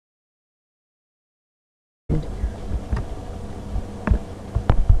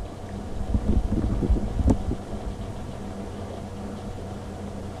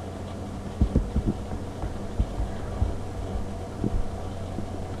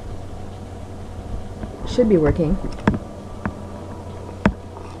Should be working.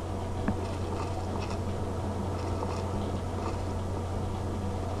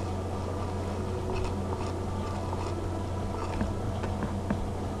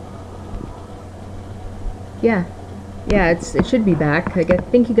 Yeah, it should be back. I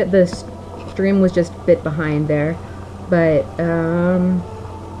think you got the stream was just a bit behind there, but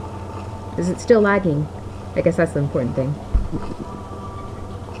is it still lagging? I guess that's the important thing.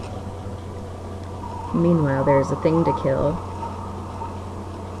 Meanwhile, there's a thing to kill.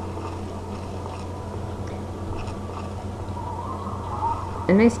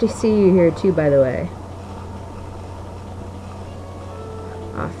 And nice to see you here too, by the way.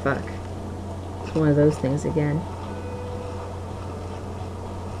 Aw, fuck. It's one of those things again.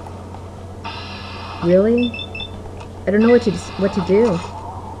 Really? I don't know what to do.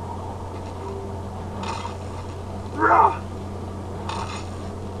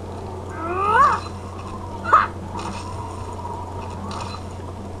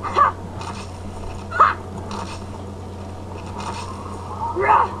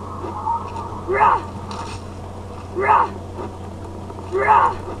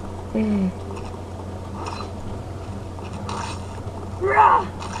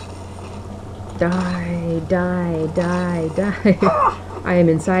 Die. I am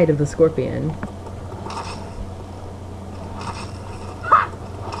inside of the scorpion.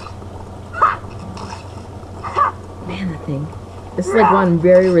 Man, that thing. This is like one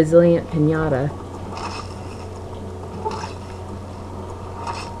very resilient pinata.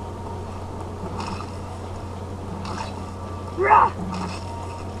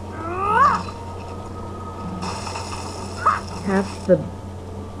 Half the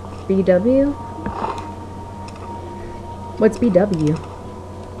BW? What's BW?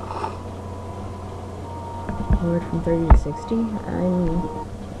 Lowered from 30 to 60? I'm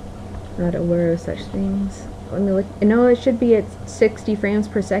not aware of such things. Let me look. No, it should be at 60 frames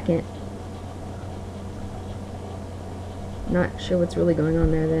per second. Not sure what's really going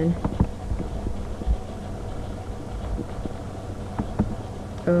on there then.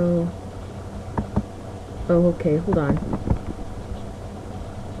 Oh, okay, hold on.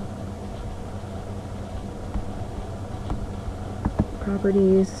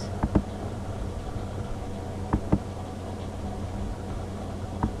 Properties.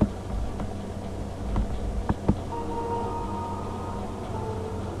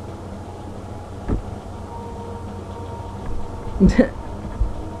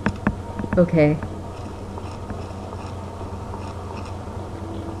 Okay.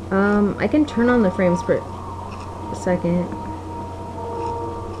 I can turn on the frames per second.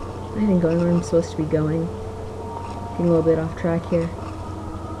 I didn't go where I'm supposed to be going. Getting a little bit off track here.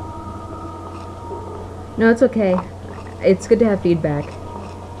 No, it's okay. It's good to have feedback.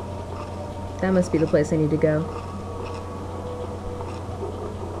 That must be the place I need to go.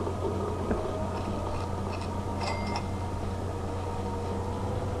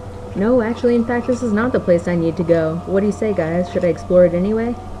 No, actually, in fact, this is not the place I need to go. What do you say, guys? Should I explore it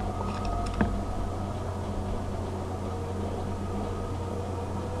anyway?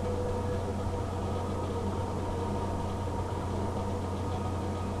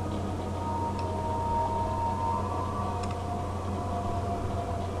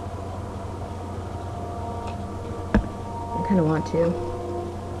 I kind of want to.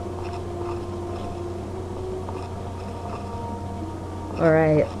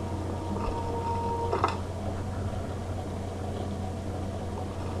 Alright.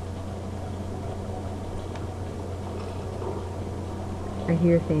 I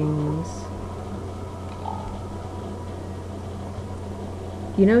hear things.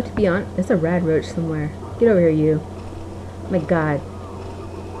 You know, to be honest, there's a rad roach somewhere. Get over here, you. Oh my god.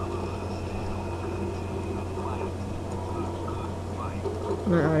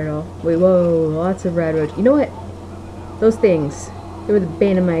 Not odd at all. Wait, whoa, lots of rad roach. You know what? Those things. They were the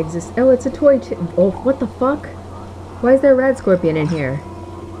bane of my existence. Oh, it's a toy too. Oh, what the fuck? Why is there a rad scorpion in here?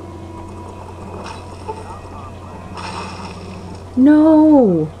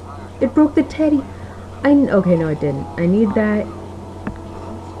 No! It broke the teddy. Okay, no, it didn't. I need that.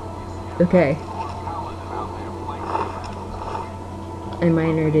 Okay. And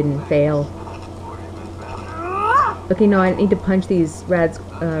miner didn't fail. Okay, no, I need to punch these rad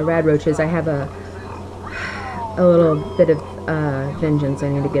roaches. I have a little bit of vengeance I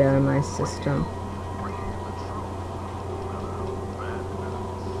need to get out of my system.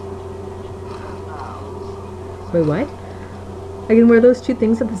 Wait, what? I can wear those two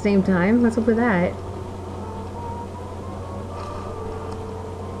things at the same time? What's up with that?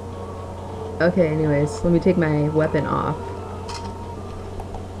 Okay, anyways, let me take my weapon off.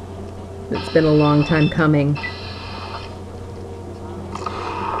 It's been a long time coming.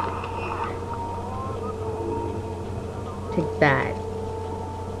 Take that.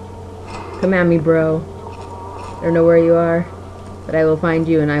 Come at me, bro. I don't know where you are, but I will find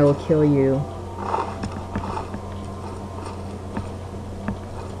you and I will kill you.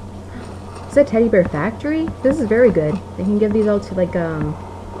 Is that Teddy Bear Factory? This is very good. I can give these all to, like,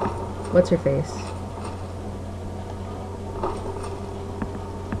 what's her face?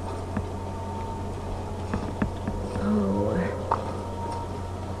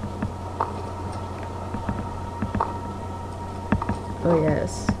 Oh,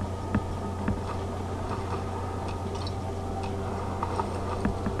 yes.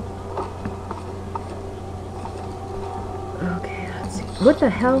 Okay, let's see. What the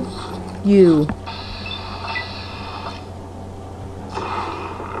hell? You.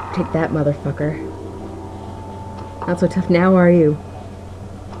 Take that, motherfucker. Not so tough now, are you?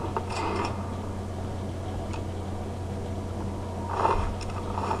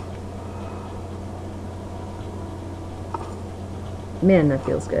 Man, that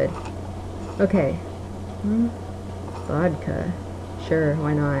feels good. Okay. Vodka. Sure,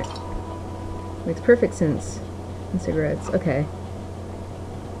 why not? Makes perfect sense. And cigarettes. Okay.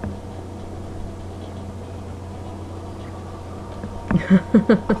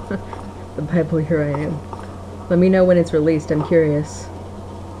 The Bible, here I am. Let me know when it's released, I'm curious.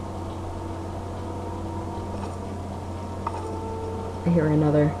 I hear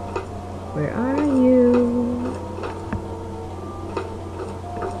another. Where are you?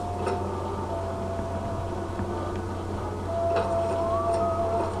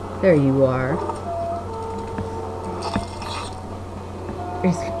 There you are. I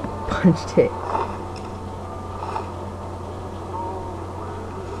just punched it.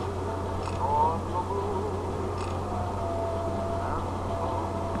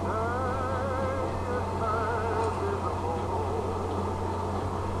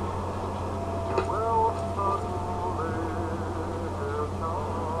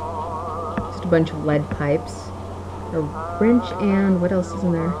 Just a bunch of lead pipes. A wrench and what else is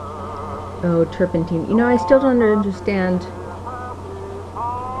in there? Oh, turpentine. You know, I still don't understand.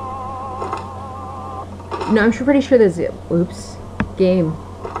 No, I'm pretty sure there's a, oops, game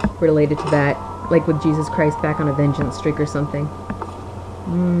related to that. Like with Jesus Christ back on a vengeance streak or something.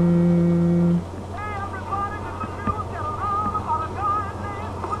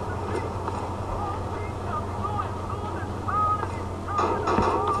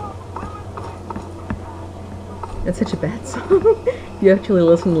 That's such a bad song. You actually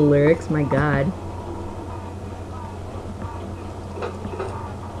listen to the lyrics? My god.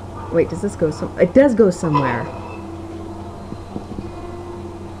 Wait, does this go some... It does go somewhere.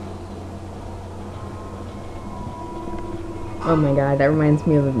 Oh my god, that reminds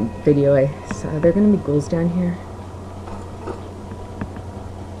me of a video I saw. Are there gonna be ghouls down here?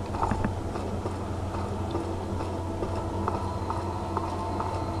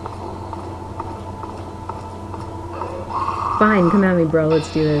 Fine, come at me, bro.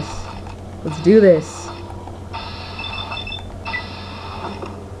 Let's do this. Let's do this.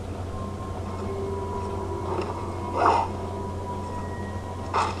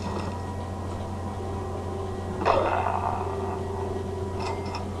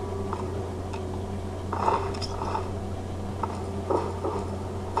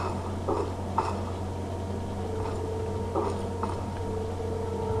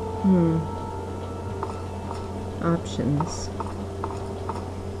 Options.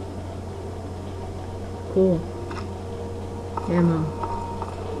 Cool. Ammo.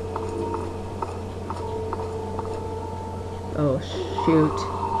 Oh, shoot.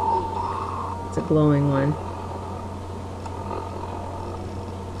 It's a glowing one.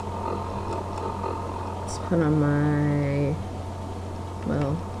 Let's put on my...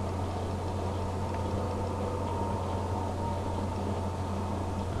 well...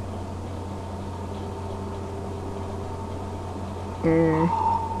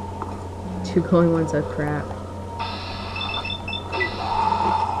 two glowing ones are crap.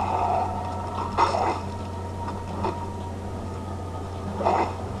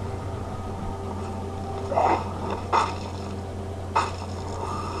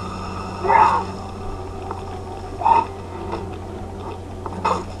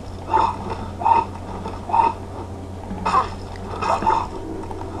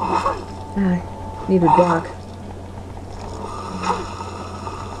 Need a block.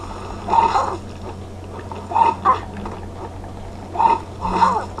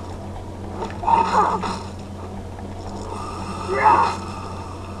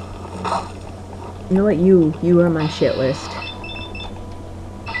 You know what? You are my shit list.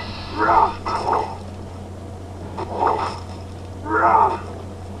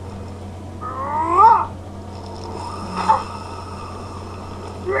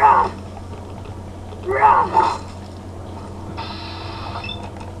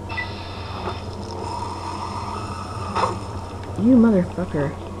 You motherfucker.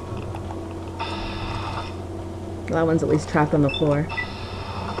 That one's at least trapped on the floor.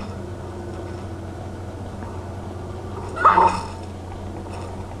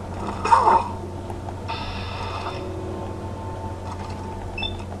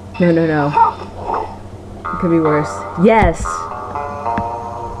 No, no, no. It could be worse. Yes!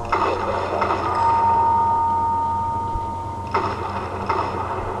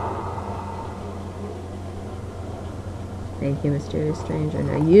 Thank you, mysterious stranger.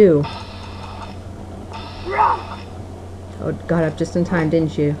 Now you! Oh, got up just in time,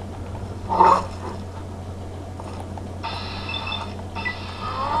 didn't you?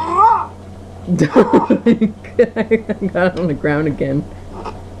 I got on the ground again.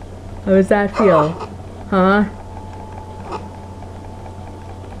 How does that feel? Huh?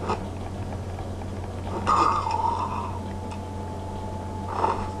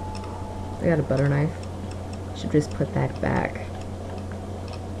 I got a butter knife. Should just put that back.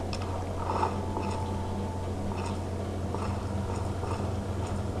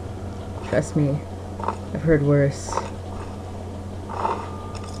 Trust me, I've heard worse.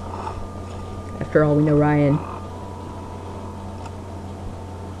 After all, we know Ryan.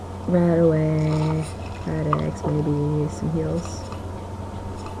 Right away. Rat eggs, maybe some heals.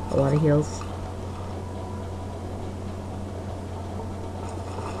 A lot of heals.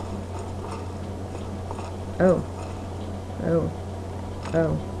 Oh. Oh.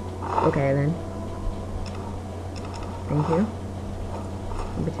 Oh. Okay then. Thank you.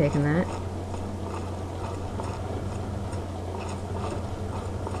 I'll be taking that.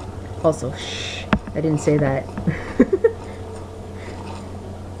 Also, shh. I didn't say that.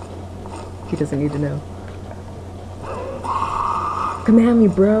 He doesn't need to know. Come at me,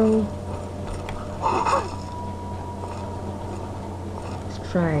 bro.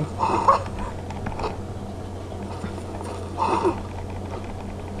 Let's try.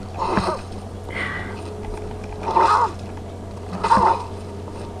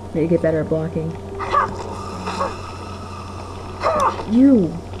 Maybe get better at blocking.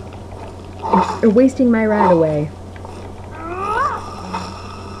 You are wasting my rat away.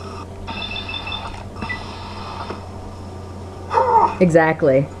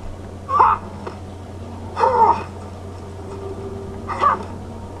 Exactly. I'm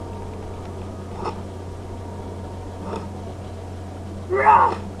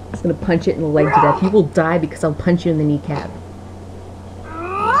just gonna punch it in the leg to death. You will die because I'll punch you in the kneecap.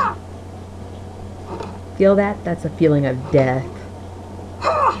 Feel that? That's a feeling of death.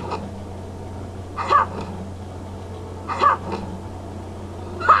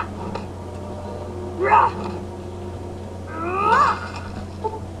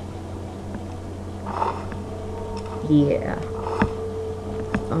 Yeah.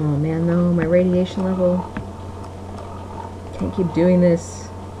 Oh man, though, my radiation level. Can't keep doing this.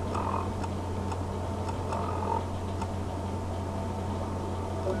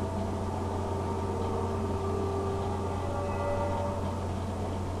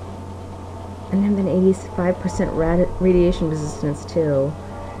 And I'm an 85% radiation resistance too.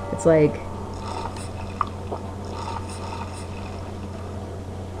 It's like,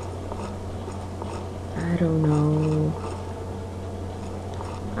 I don't know.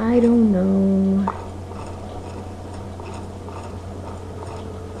 I don't know.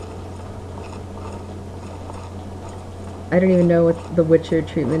 I don't even know what the Witcher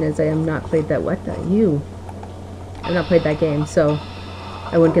treatment is. I have not played that. What the? You? I've not played that game, so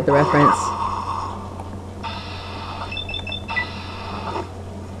I wouldn't get the reference.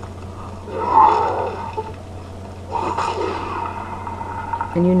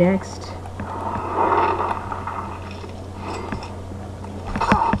 And you next.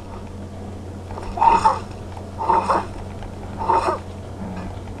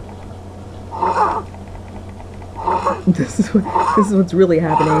 This is what's really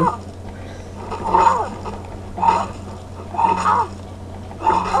happening.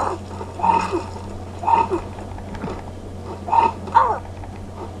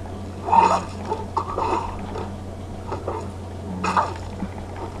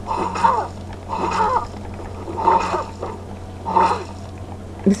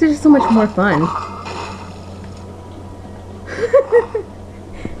 This is just so much more fun.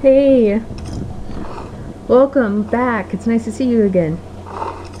 Hey! Welcome back. It's nice to see you again.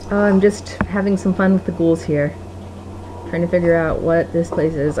 I'm just having some fun with the ghouls here. Trying to figure out what this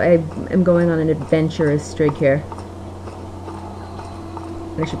place is. I am going on an adventurous streak here.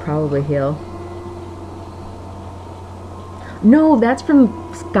 I should probably heal. No, that's from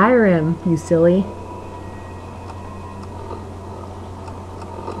Skyrim, you silly.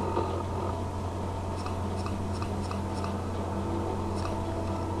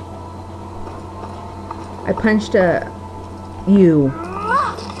 I punched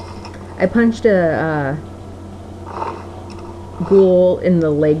a ghoul in the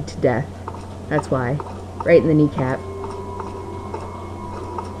leg to death. That's why. Right in the kneecap.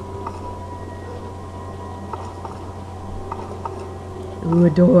 Ooh, a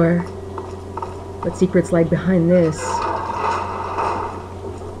door. What secrets lie behind this?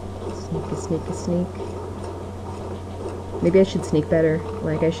 Sneak, sneak, sneak. Maybe I should sneak better.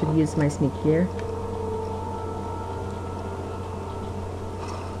 Like, I should use my sneak gear.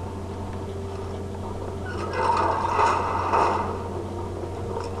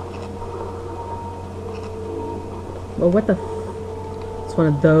 Well, what the f... It's one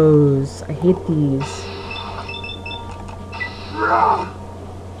of those. I hate these.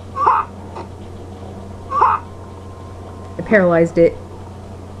 I paralyzed it.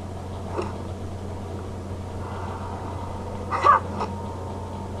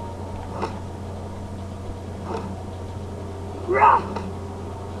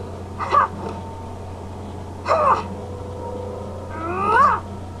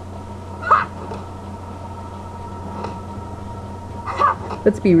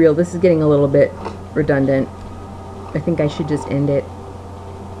 Let's be real, this is getting a little bit redundant. I think I should just end it.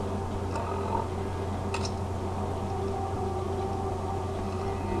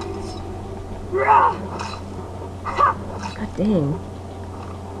 God dang.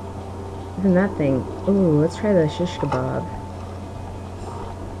 Even that thing. Ooh, let's try the shish kebab.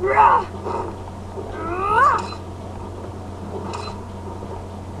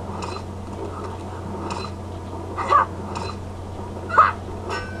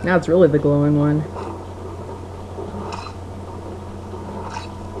 Now it's really the glowing one.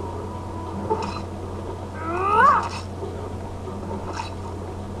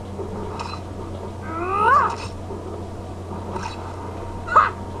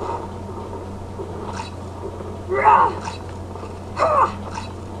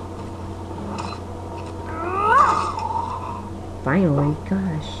 Finally,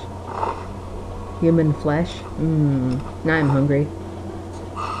 gosh. Human flesh? Now I'm hungry.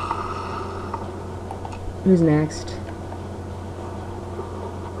 Who's next?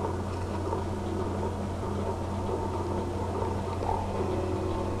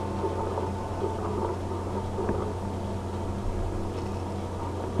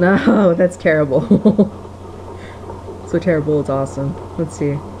 No, that's terrible. So terrible, it's awesome. Let's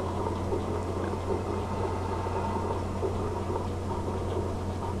see.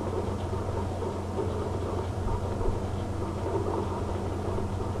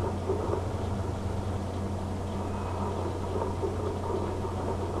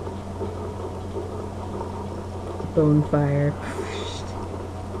 Bonefire.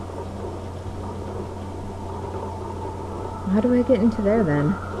 How do I get into there then?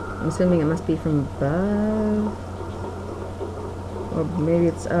 I'm assuming it must be from above. Or maybe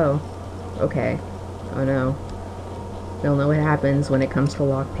it's... oh. Okay. Oh no. They'll know what happens when it comes to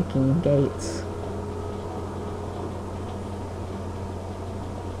lock-picking gates.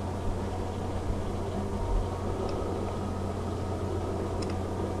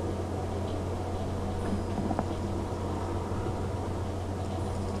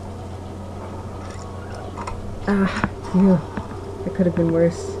 Yeah, it could have been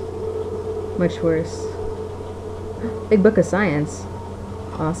worse. Much worse. Big Book of Science.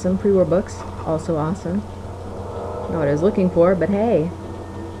 Awesome. Pre-war books. Also awesome. Not what I was looking for, but hey.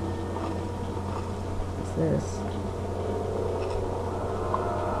 What's this?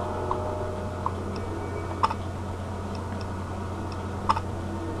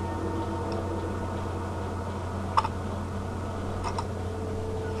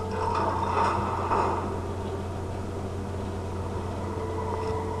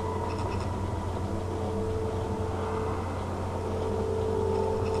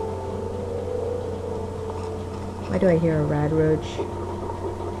 Why do I hear a rad roach?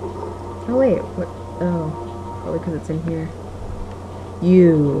 Oh wait, what? Oh, probably because it's in here.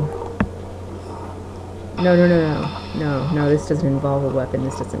 You. No, this doesn't involve a weapon.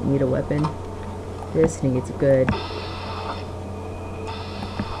 This doesn't need a weapon. This needs good.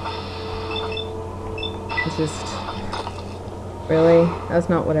 It's just... really? That's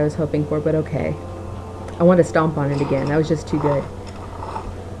not what I was hoping for, but okay. I want to stomp on it again. That was just too good.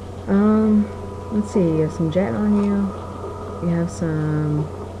 Let's see, you have some jet on you. We have some...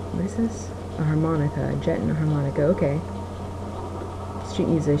 What is this? A harmonica. A jet and a harmonica. Okay. Street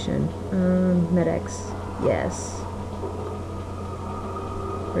musician. Med-X. Yes.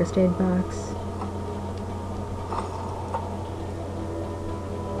 First aid box.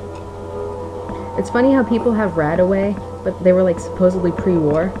 It's funny how people have Radaway, but they were like supposedly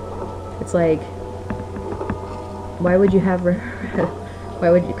pre-war. It's like, why would you have why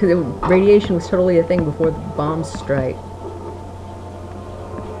would you? Because radiation was totally a thing before the bombs strike.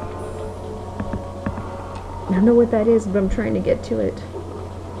 I don't know what that is, but I'm trying to get to it.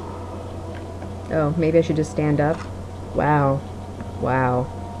 Oh, maybe I should just stand up. Wow. Wow.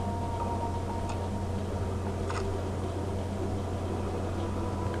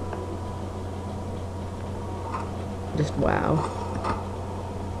 Just wow.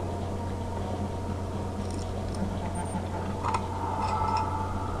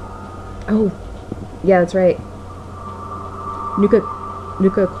 Oh, yeah, that's right.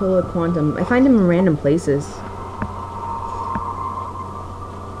 Nuka-Cola Quantum. I find them in random places.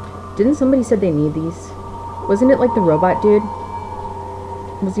 Didn't somebody said they need these? Wasn't it like the robot dude?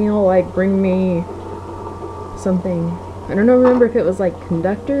 Was he all like, bring me something? I don't know, remember if it was like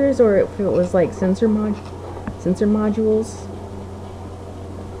conductors or if it was like sensor modules.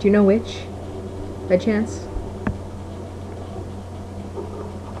 Do you know which? By chance?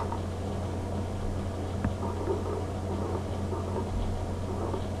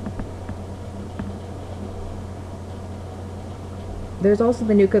 There's also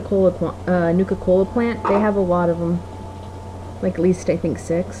the Nuka-Cola plant. They have a lot of them. Like at least I think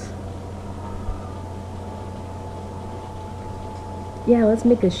 6. Yeah, let's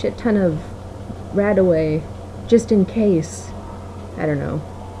make a shit ton of Radaway. Just in case. I don't know.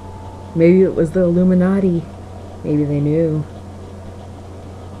 Maybe it was the Illuminati. Maybe they knew.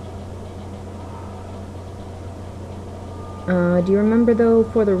 Do you remember though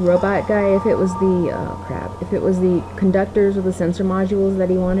for the robot guy if it was the, if it was the conductors or the sensor modules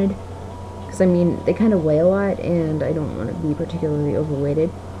that he wanted? Because I mean, they kind of weigh a lot and I don't want to be particularly overweighted.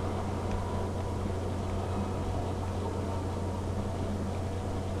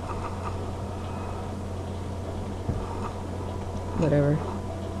 Whatever.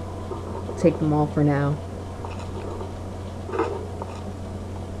 Take them all for now.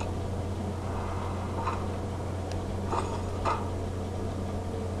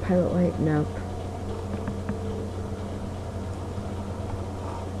 Pilot light? Nope.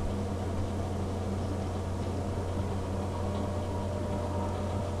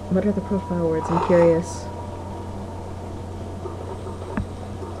 What are the profile words? I'm curious.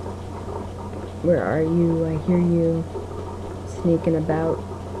 Where are you? I hear you. Sneaking about.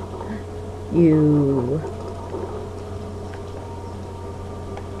 You.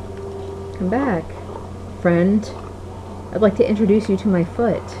 Come back, friend. I'd like to introduce you to my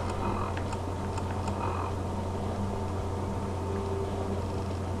foot.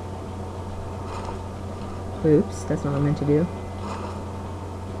 Oops, that's not what I meant to do.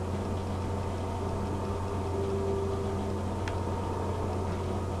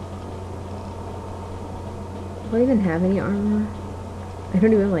 Do I even have any armor? I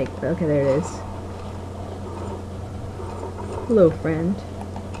don't even like... Okay, there it is. Hello, friend.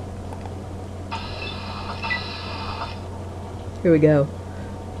 Here we go.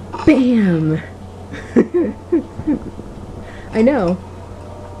 Bam! I know.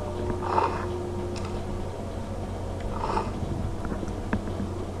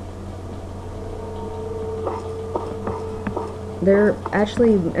 They're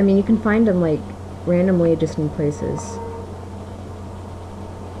actually... I mean, you can find them, like, randomly just in places.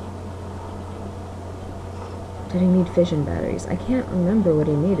 Did he need fission batteries? I can't remember what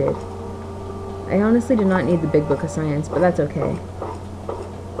he needed. I honestly did not need the big book of science, but that's okay.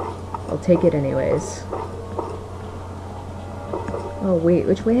 I'll take it anyways. Oh wait,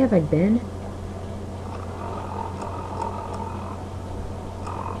 which way have I been?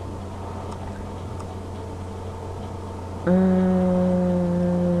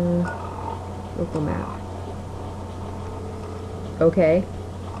 Local map. Okay.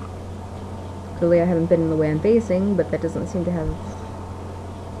 Clearly I haven't been in the way I'm facing, but that doesn't seem to have...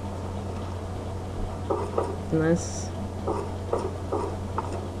 Unless...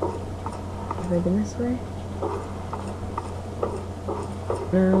 Have I been this way?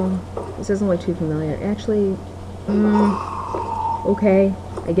 No. This doesn't look too familiar. Actually... okay.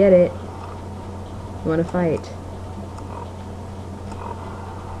 I get it. You wanna fight.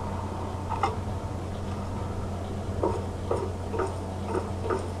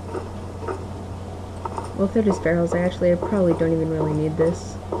 Well, if they're just barrels, I probably don't even really need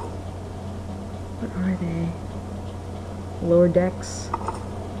this. What are they? lower decks.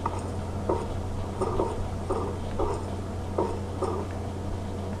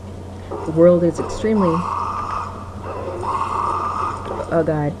 The world is extremely... Oh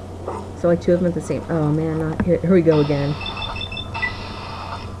god. So like two of them at the same... Oh man, not here. Here we go again.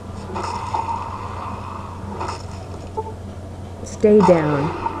 Stay down.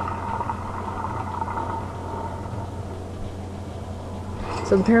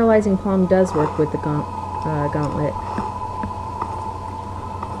 So the paralyzing palm does work with the gauntlet.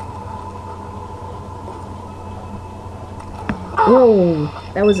 Whoa!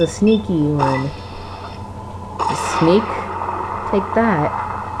 That was a sneaky one. A sneak? Take that.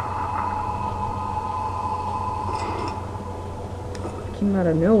 Came out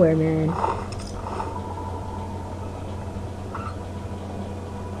of nowhere, man.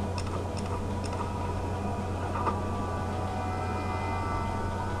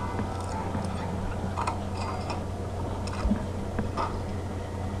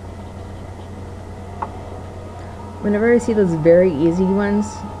 Whenever I see those very easy ones,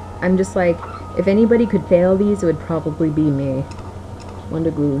 I'm just like, if anybody could fail these, it would probably be me.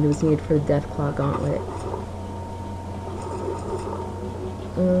 Wonder glue was needed for the Deathclaw Gauntlet.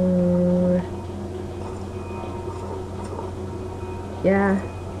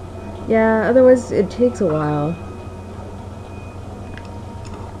 Yeah, otherwise it takes a while.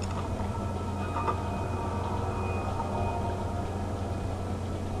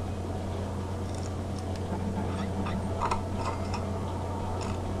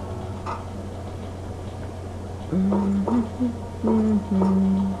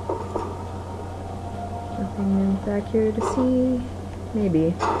 Nothing back here to see.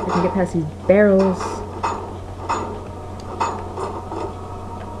 Maybe. I can get past these barrels.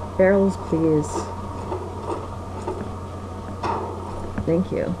 Barrels, please.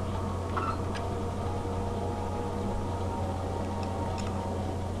 Thank you.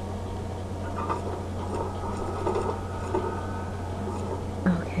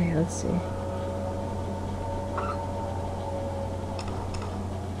 Okay, let's see.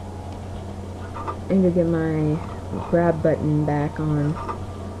 I need to get my grab button back on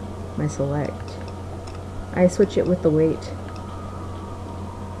my select. I switch it with the weight.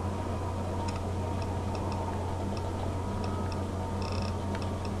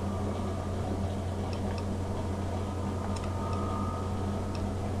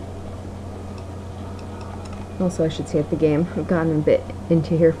 Also, I should save the game. I've gotten a bit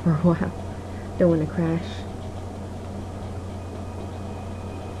into here for a while. Don't want to crash.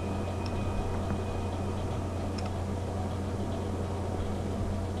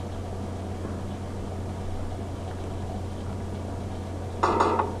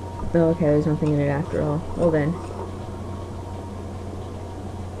 Oh, okay, there's nothing in it after all. Well then.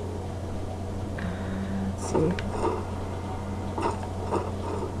 Let's see.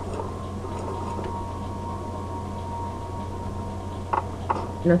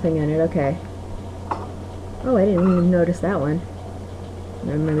 Nothing in it, okay. Oh, I didn't even notice that one.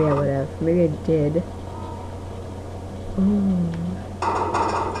 No, maybe I would have. Maybe I did. Ooh.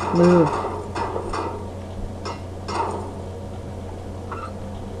 Move.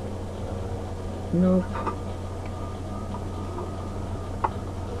 Nope.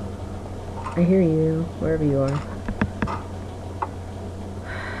 I hear you, wherever you are.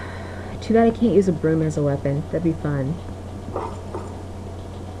 Too bad I can't use a broom as a weapon. That'd be fun.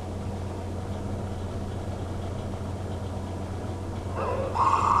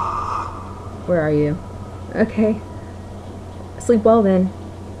 Where are you? Okay. Sleep well then.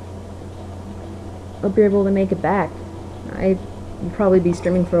 Hope you're able to make it back. I'll probably be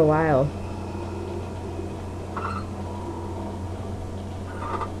streaming for a while.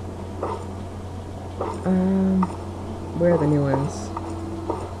 Where are the new ones?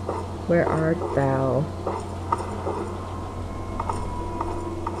 Where art thou?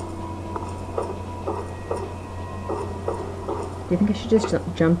 Do you think I should just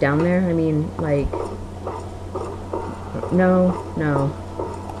jump down there? I mean, like... No.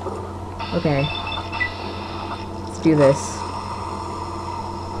 Okay. Let's do this.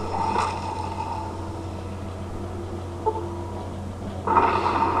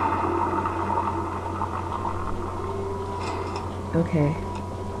 Okay.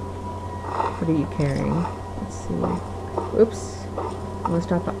 What are you carrying? Let's see. Oops. I'm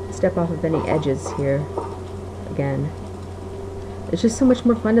gonna step off of any edges here. Again. It's just so much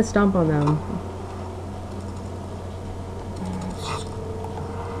more fun to stomp on them.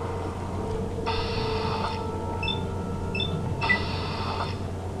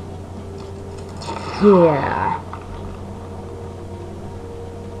 Yeah.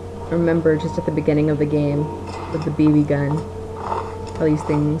 Or remember just at the beginning of the game with the BB gun. All these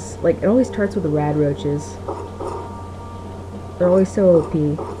things. Like, it always starts with the rad roaches. They're always so OP.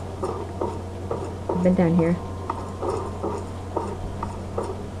 I've been down here.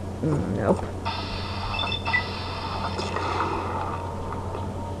 Nope.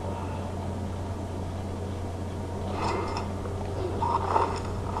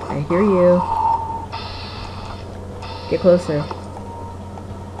 I hear you. Get closer.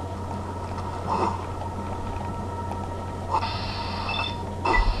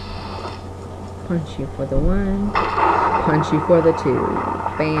 Punch you for the one. Punch you for the two.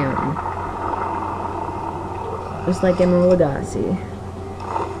 Bam. Just like Emerald Lagasse.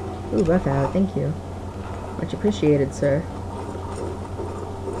 Ooh, rough out. Thank you. Much appreciated, sir.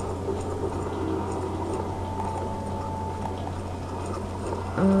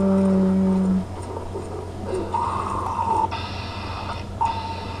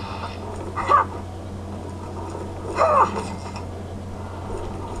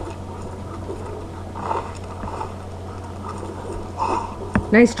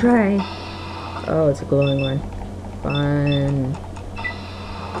 Nice try. Oh, it's a glowing one. Fun.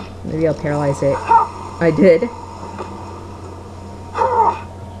 Maybe I'll paralyze it. I did.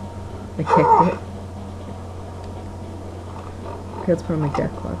 I kicked it. Okay, let's put on my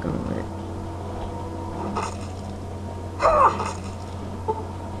death clock on it.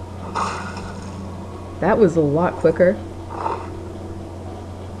 That was a lot quicker.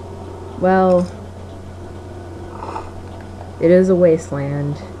 Well, it is a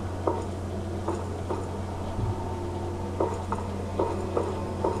wasteland.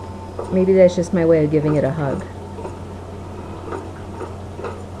 Maybe that's just my way of giving it a hug.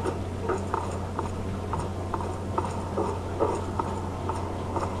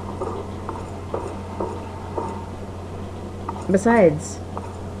 Besides,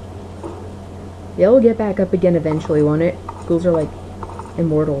 it'll get back up again eventually, won't it? Ghouls are like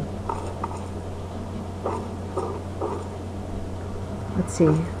immortal. Let's see,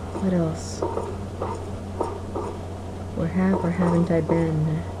 what else? Where have or haven't I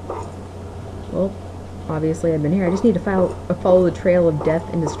been? Well, obviously I've been here. I just need to follow the trail of death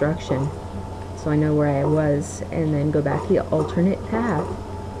and destruction, so I know where I was, and then go back the alternate path.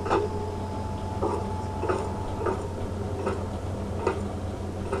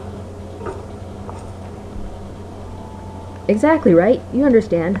 Exactly, right? You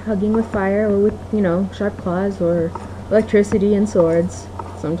understand. Hugging with fire, or with, you know, sharp claws, or electricity and swords.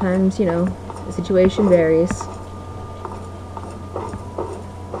 Sometimes, you know, the situation varies.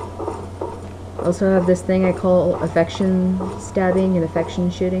 Also have this thing I call affection stabbing and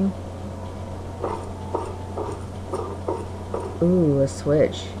affection shooting. Ooh, a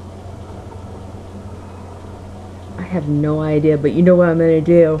switch. I have no idea, but you know what I'm gonna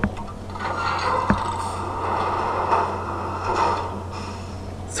do.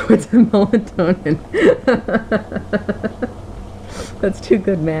 Swords and melatonin. That's too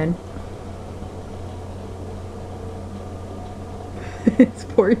good, man. It's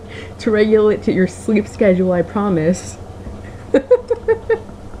for to regulate to your sleep schedule, I promise.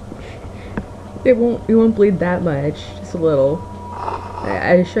 You won't bleed that much, just a little.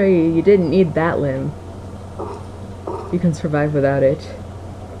 I assure you, you didn't need that limb. You can survive without it.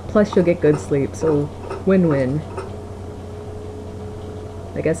 Plus, you'll get good sleep, so win-win.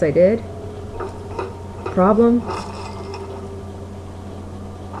 I guess I did. Problem?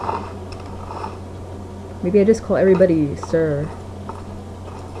 Maybe I just call everybody sir.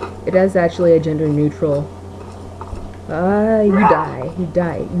 It is actually a gender neutral. You die. You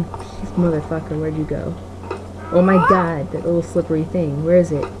die. You motherfucker, where'd you go? Oh my god, that little slippery thing. Where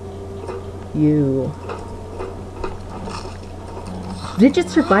is it? You. Did it just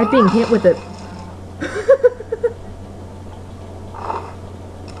survive being hit with a...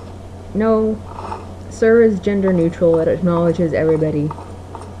 No. Sir is gender neutral. It acknowledges everybody.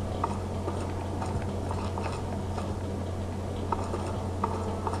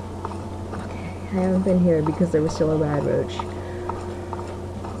 I haven't been here because there was still a rad roach.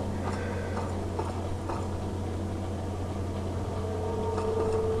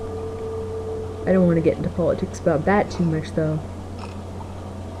 I don't want to get into politics about that too much, though.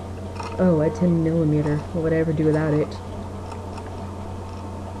 Oh, a 10mm. What would I ever do without it?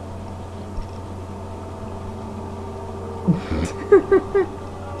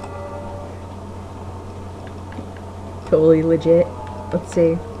 Totally legit. Let's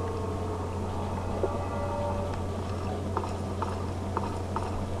see.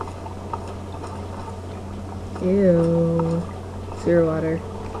 Ew. Sewer water.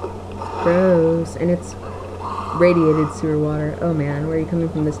 Gross. And it's Radiated sewer water. Oh man, where are you coming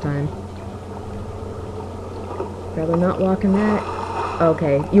from this time? Rather not walking that.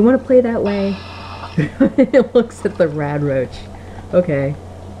 Okay, you want to play that way? It looks at the rad roach. Okay.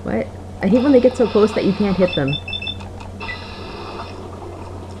 What? I hate when they get so close that you can't hit them.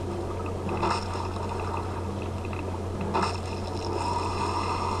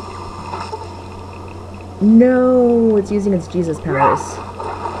 No, it's using its Jesus powers.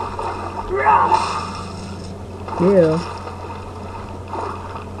 Ew.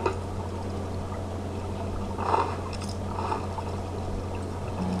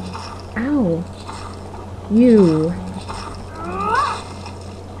 Ow. You.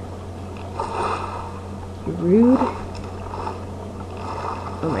 You're rude.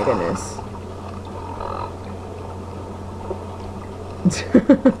 Oh my goodness.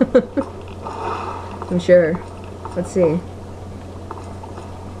 I'm sure. Let's see.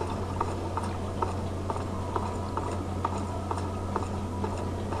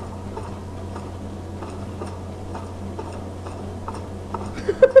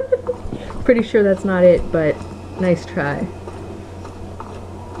 Pretty sure that's not it, but nice try.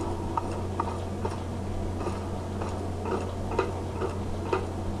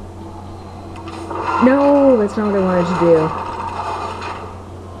 No, that's not what I wanted to do.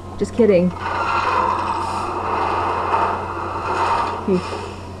 Just kidding.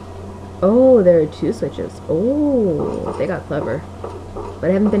 Oh, there are two switches. Oh, they got clever.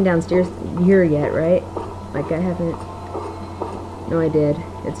 But I haven't been downstairs here yet, right? Like I haven't... No, I did.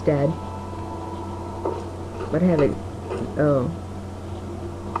 It's dead. But I haven't... Oh.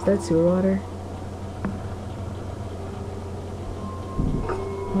 Is that sewer water?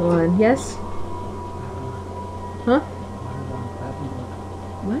 Hold on. Yes? Huh?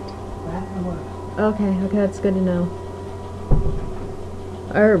 What? Okay, that's good to know.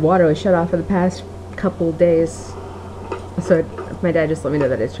 Our water was shut off for the past couple days. So my dad just let me know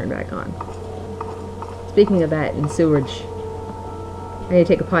that it's turned back on. Speaking of that and sewage, I need to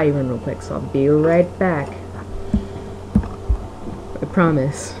take a potty run real quick, so I'll be right back. I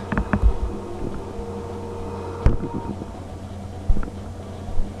promise.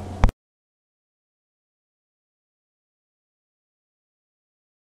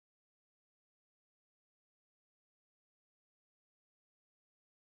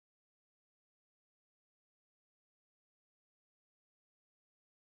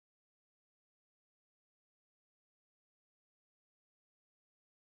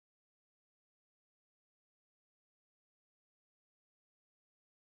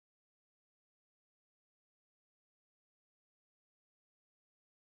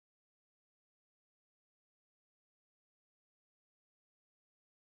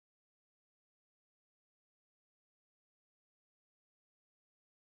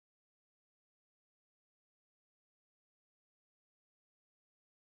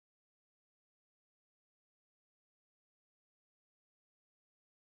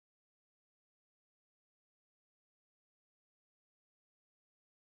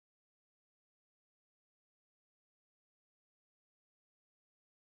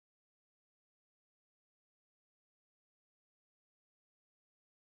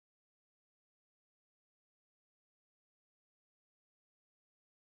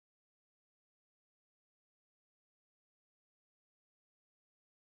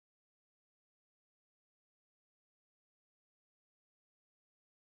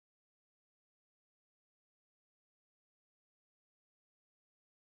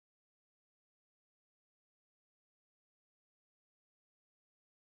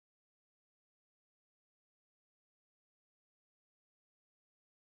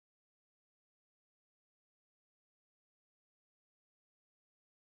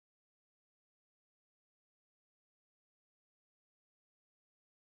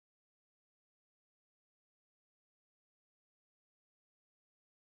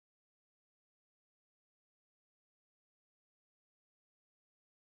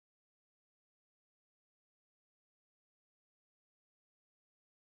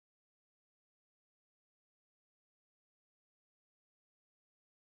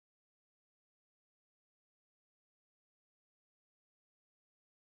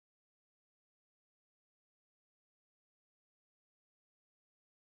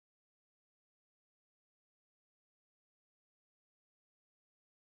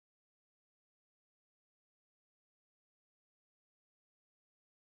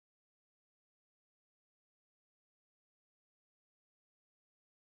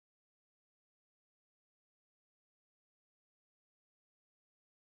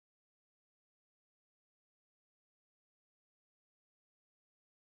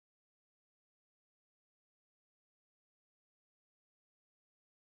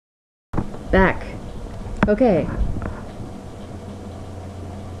 Back. Okay.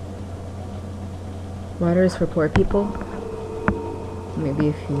 Water is for poor people? Maybe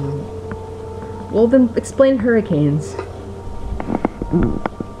if you... Well, then explain hurricanes.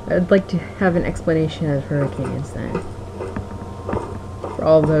 I'd like to have an explanation of hurricanes then. For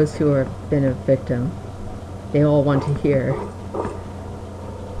all those who have been a victim. They all want to hear.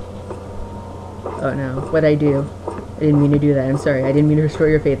 Oh no, what'd I do? I didn't mean to do that, I'm sorry. I didn't mean to restore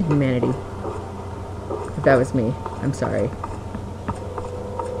your faith in humanity. If that was me, I'm sorry.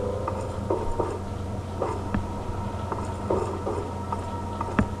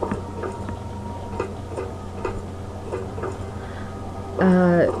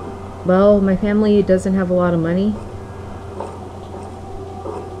 Well, my family doesn't have a lot of money.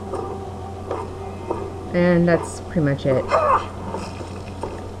 And that's pretty much it.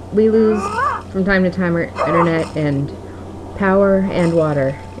 We lose, from time to time, our internet and power and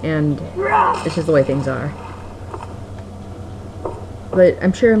water. And it's just the way things are. But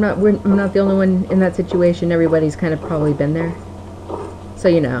I'm sure I'm not the only one in that situation. Everybody's kind of probably been there. So,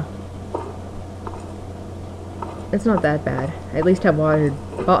 you know. It's not that bad. I at least have water,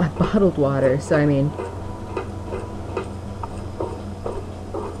 bottled water, so I mean...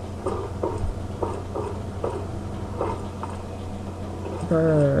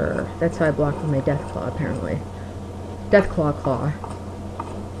 Brr. That's how I blocked with my death claw, apparently. Death claw claw.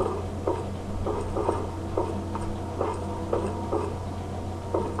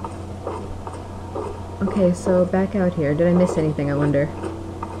 Okay, so back out here. Did I miss anything, I wonder?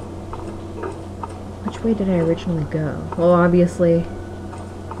 Which way did I originally go? Well, obviously,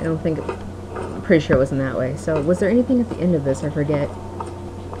 I'm pretty sure it wasn't that way. So, was there anything at the end of this? I forget.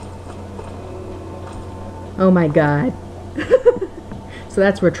 Oh my god. So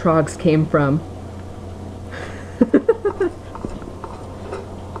that's where Trogs came from.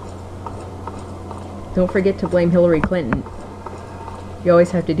 Don't forget to blame Hillary Clinton. You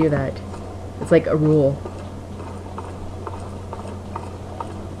always have to do that. It's like a rule.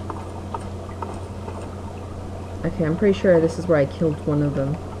 Okay, I'm pretty sure this is where I killed one of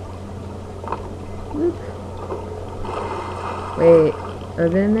them. Whoop. Wait, have they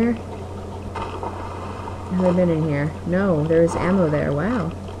been in there? Have they been in here? No, there's ammo there. Wow.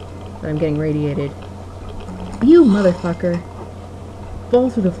 But I'm getting radiated. You motherfucker! Fall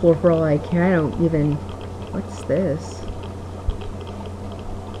through the floor for all I care. I don't even... What's this?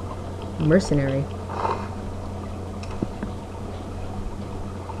 Mercenary.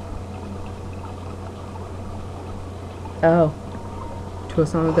 Oh. To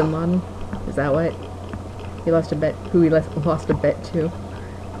Osama bin Laden? Is that what? He lost a bet. Who he lost a bet to.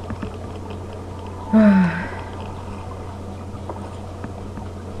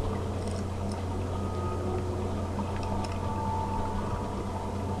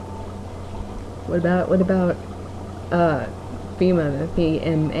 What about FEMA, the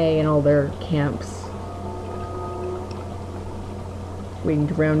PMA, and all their camps waiting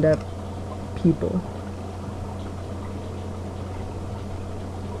to round up people?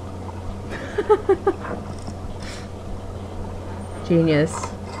 Genius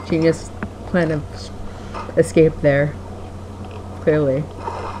plan of escape there. Clearly.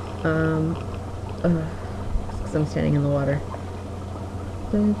 Because I'm standing in the water.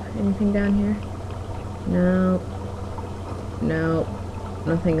 Boop. Anything down here? No. No.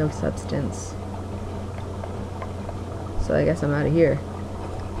 Nothing of substance. So I guess I'm out of here.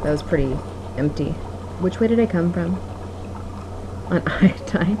 That was pretty empty. Which way did I come from? On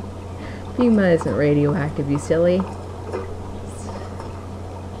iodine? FEMA isn't radioactive, you silly.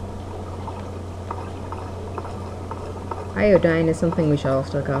 Iodine is something we should all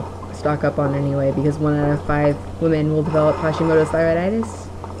stock up on anyway, because 1 out of 5 women will develop Hashimoto's thyroiditis,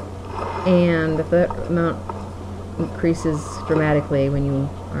 and the amount increases dramatically when you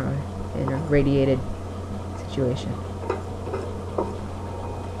are in a radiated situation.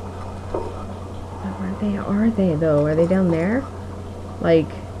 Where are they though? Are they down there? Like,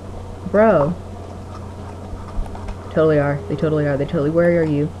 bro. Totally are. They totally are. They totally. Where are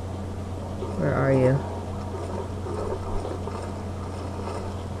you? Where are you?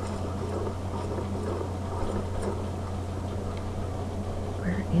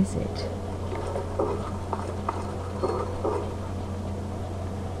 Where is it?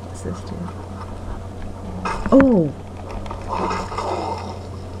 What's this do? Oh!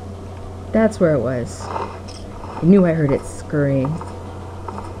 That's where it was. I knew I heard it scurrying.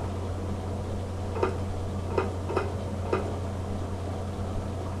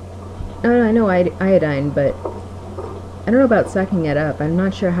 No, I know iodine, but I don't know about sucking it up. I'm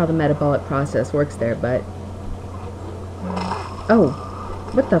not sure how the metabolic process works there, but... Oh!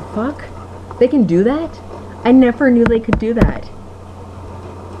 What the fuck? They can do that? I never knew they could do that.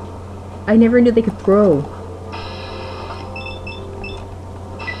 I never knew they could throw.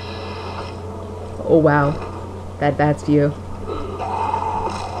 Oh wow. That's you.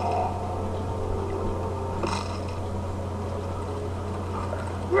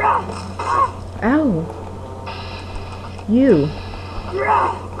 Ow. You.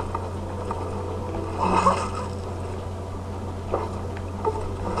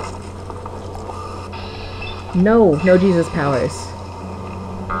 No, no Jesus powers.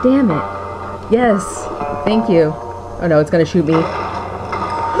 Damn it. Yes. Thank you. Oh no, it's gonna shoot me.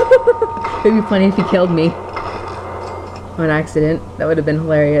 It'd be funny if he killed me. On accident. That would have been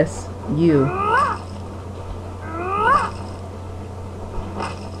hilarious. You.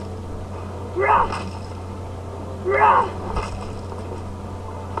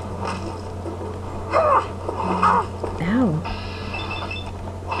 Ow.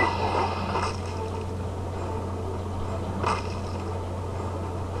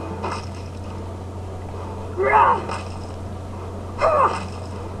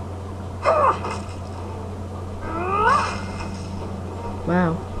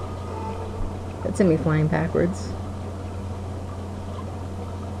 Wow. That sent me flying backwards.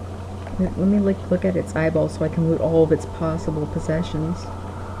 Let me look at its eyeball so I can loot all of its possible possessions.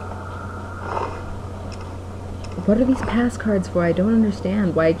 What are these pass cards for? I don't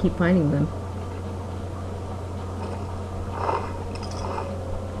understand why I keep finding them.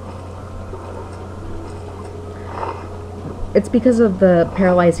 It's because of the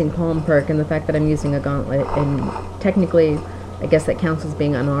paralyzing palm perk and the fact that I'm using a gauntlet, and technically I guess that counts as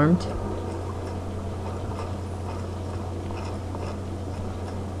being unarmed.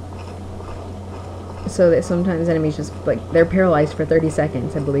 So that sometimes enemies just, like, they're paralyzed for 30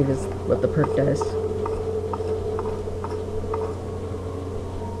 seconds, I believe is what the perk does.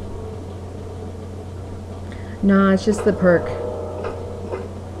 Nah, it's just the perk.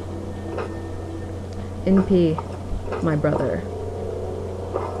 NP, my brother.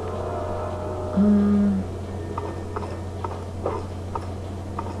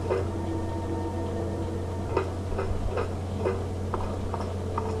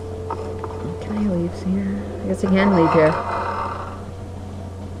 Can I leave here? I guess I can leave here.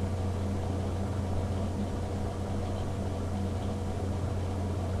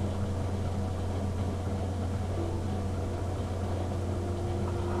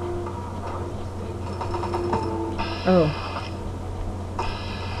 Oh.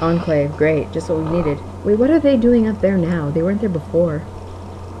 Enclave, great, just what we needed. Wait, what are they doing up there now? They weren't there before.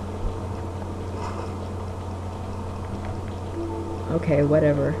 Okay,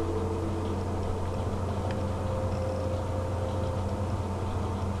 whatever.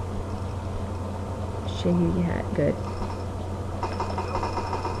 Shaggy hat, good.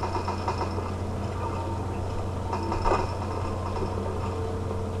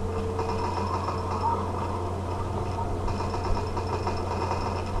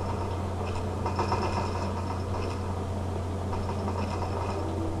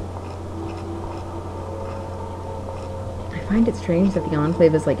 I find it strange that the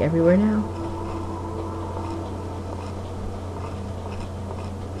Enclave is like everywhere now.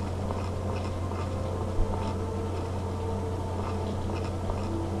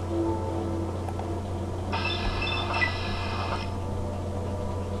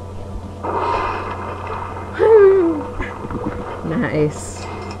 Nice.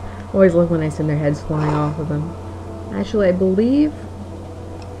 Always love when I send their heads flying off of them. Actually, I believe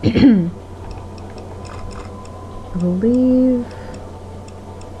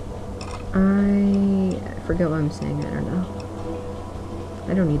I forget what I'm saying. I don't know.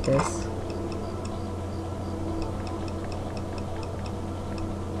 I don't need this.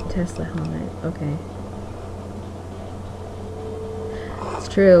 Tesla helmet. Okay. It's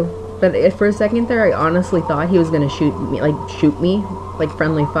true. But for a second there, I honestly thought he was gonna shoot me, like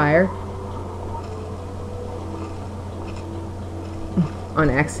friendly fire. On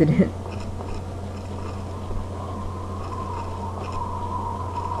accident.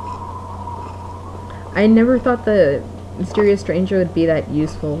 I never thought the mysterious stranger would be that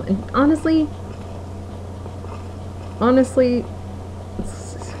useful. And honestly,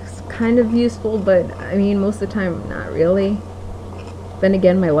 it's kind of useful, but I mean, most of the time, not really. Then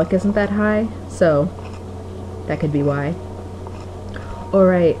again, my luck isn't that high, so that could be why.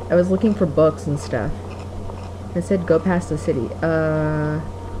 Alright, I was looking for books and stuff. It said go past the city. Where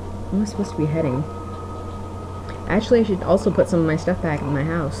am I supposed to be heading? Actually, I should also put some of my stuff back in my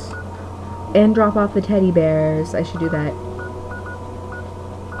house. And drop off the teddy bears. I should do that.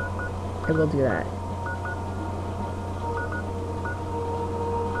 I will do that.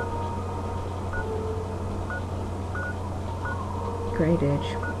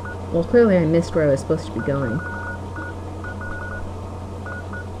 drainage. Well, clearly I missed where I was supposed to be going.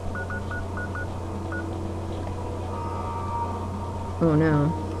 Oh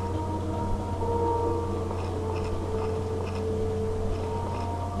no.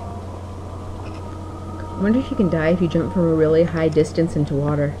 I wonder if you can die if you jump from a really high distance into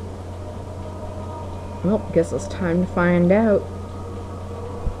water. Well, guess it's time to find out.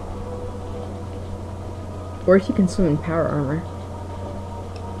 Or if you can swim in power armor.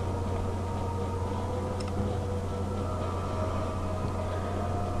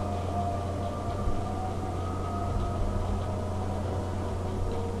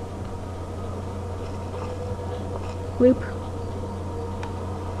 Whoop.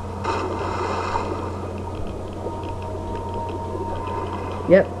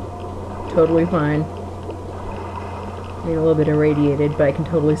 Yep. Totally fine. I mean, a little bit irradiated, but I can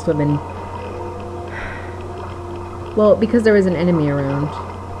totally swim in. Well, because there was an enemy around.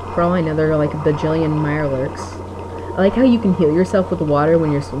 For all I know, there are like a bajillion mirelurks. I like how you can heal yourself with the water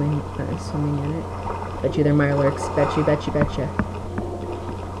when you're swimming in it. Bet you they're mirelurks. Bet you.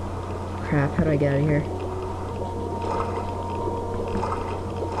 Crap, how do I get out of here?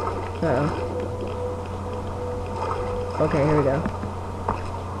 Uh-oh. Okay, here we go.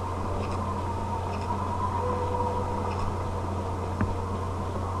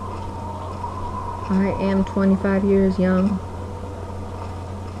 I am 25 years young.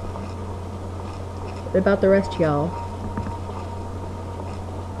 What about the rest of y'all?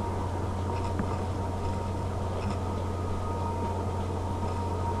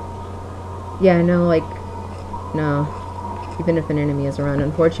 Yeah, no, like, no. Even if an enemy is around,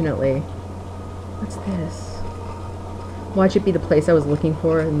 unfortunately. What's this? Watch it be the place I was looking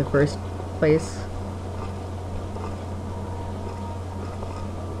for in the first place.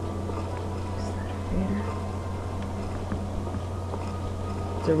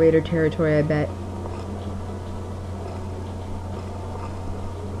 It's a raider territory, I bet.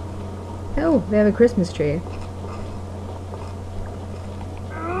 Oh, they have a Christmas tree.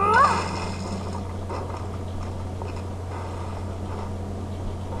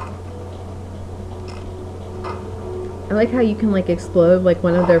 I like how you can like explode like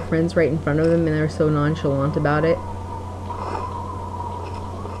one of their friends right in front of them and they're so nonchalant about it.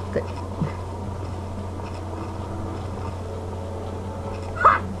 Good.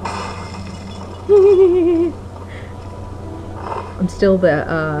 I'm still the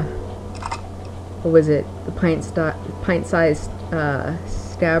what was it? The pint-sized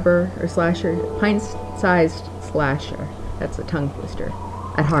stabber or slasher? Pint-sized slasher. That's a tongue twister.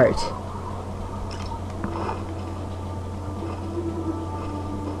 At heart.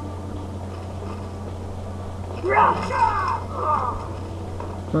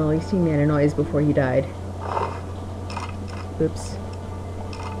 Well, at least he made a noise before he died. Oops.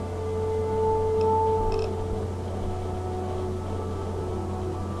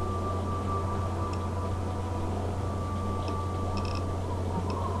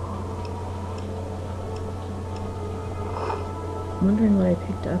 I'm wondering what I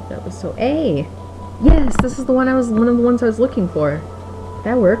picked up that was so... Hey! Yes! This is the one one of the ones I was looking for.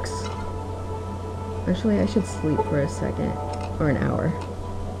 That works. Actually, I should sleep for a second. Or an hour.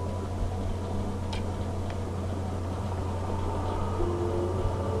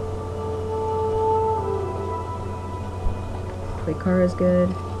 Play car is good.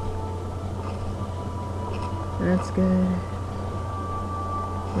 That's good.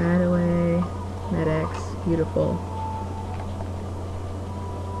 Radaway. Med-X. Beautiful.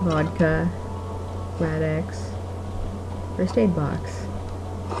 Vodka. Rad-X. First aid box.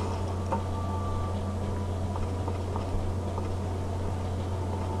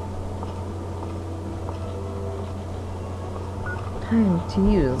 Time to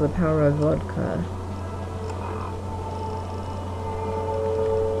use the power of vodka.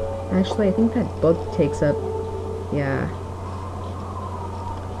 Actually, I think that book takes up... yeah.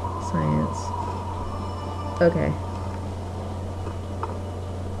 Science. Okay.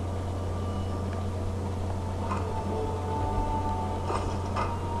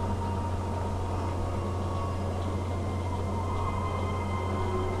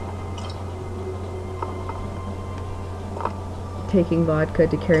 Taking vodka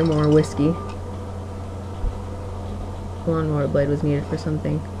to carry more whiskey. The lawnmower blade was needed for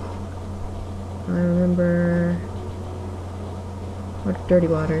something. I remember... what? Dirty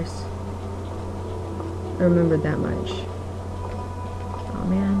Waters. I remembered that much. Oh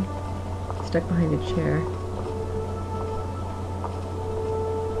man. Stuck behind a chair.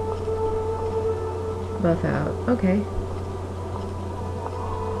 Buff out. Okay.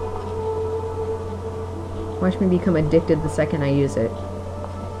 Watch me become addicted the second I use it.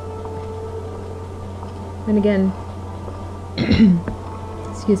 And again,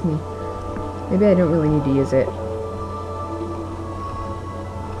 excuse me, maybe I don't really need to use it.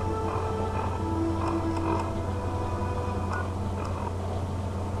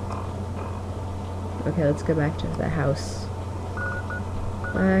 Okay, let's go back to the house.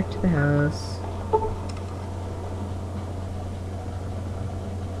 Back to the house.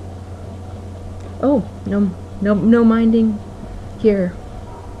 Oh, no minding here.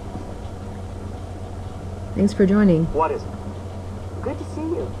 Thanks for joining. What is it? Good to see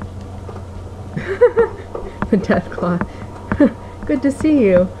you. The Deathclaw. Good to see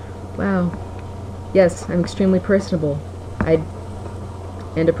you. Wow. Yes, I'm extremely personable.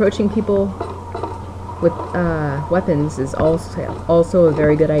 And approaching people with weapons is also a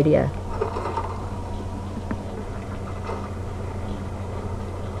very good idea.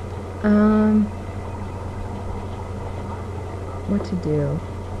 What to do?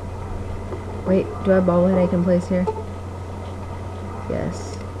 Wait, do I have a bobblehead I can place here?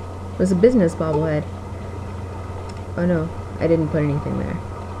 Yes. It was a business bobblehead. Oh no, I didn't put anything there.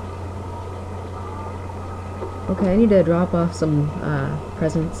 Okay, I need to drop off some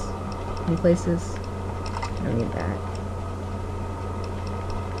presents in places. I don't need that.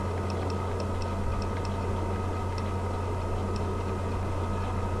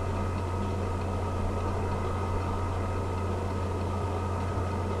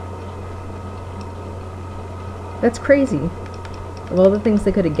 That's crazy. Of all the things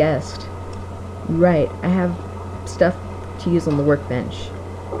they could have guessed. Right, I have stuff to use on the workbench.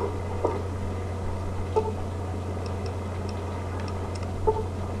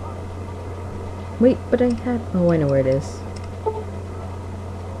 Wait, but I had... Oh, I know where it is.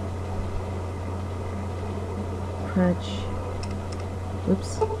 Crutch.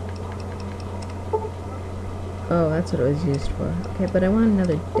 Oops. Oh, that's what it was used for. Okay, but I want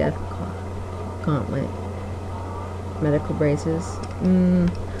another death gauntlet. Medical braces.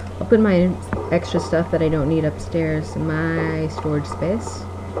 I'll put my extra stuff that I don't need upstairs in my storage space.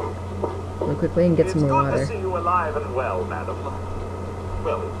 Real quickly and get some more water. It's good to see you alive and well, madam.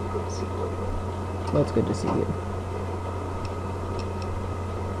 Well, it's good to see you. Well, it's good to see you.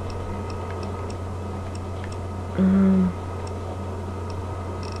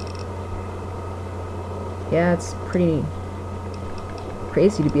 Yeah, it's pretty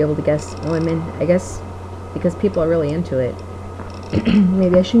crazy to be able to guess. Well, I mean, I guess because people are really into it.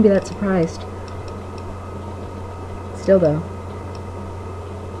 Maybe I shouldn't be that surprised. Still though.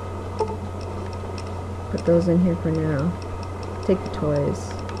 Put those in here for now. Take the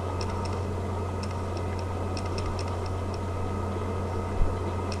toys.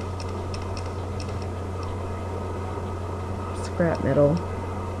 Scrap metal.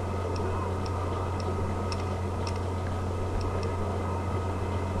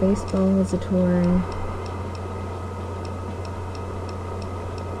 Baseball is a toy.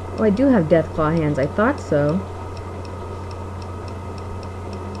 Oh, I do have Deathclaw hands. I thought so.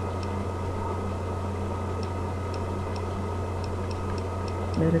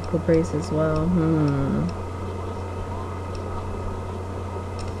 Medical brace as well.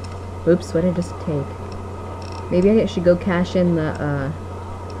 Oops, what did I just take? Maybe I should go cash in the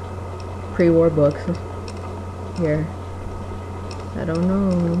pre-war books. Here. I don't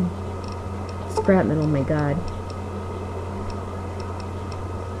know. Scrap metal, my god.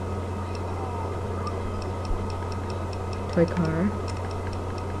 Toy car.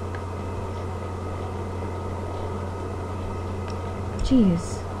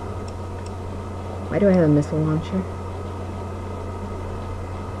 Jeez. Why do I have a missile launcher?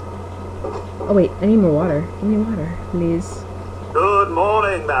 Oh wait, I need more water. Give me water, please. Good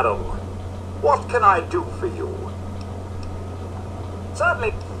morning, madam. What can I do for you?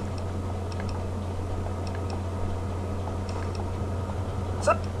 Certainly.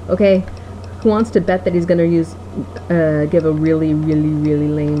 Okay, who wants to bet that he's gonna give a really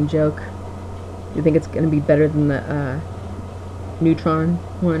lame joke? You think it's gonna be better than the neutron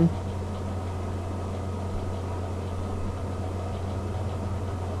one?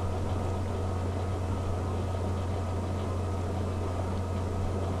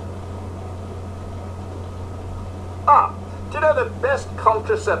 Do you know the best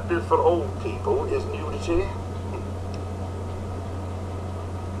contraceptive for old people is nudity?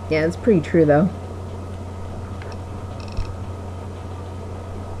 Yeah, it's pretty true though.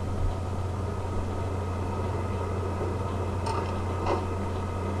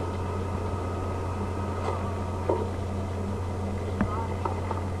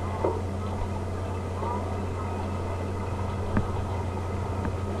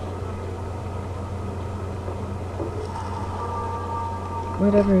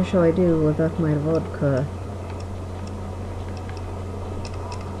 Whatever shall I do without my vodka?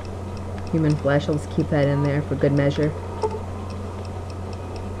 Human flesh, I'll just keep that in there for good measure.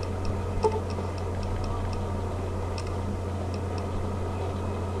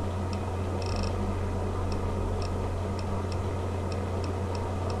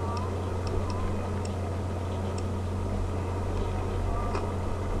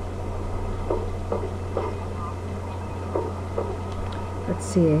 Let's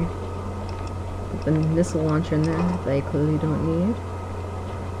see. Put the missile launcher in there that I clearly don't need.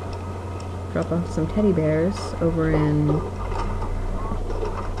 Drop off some teddy bears over in...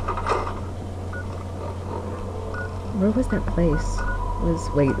 Where was that place?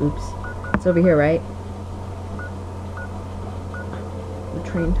 Wait, oops. It's over here, right? The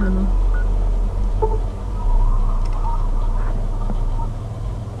train tunnel.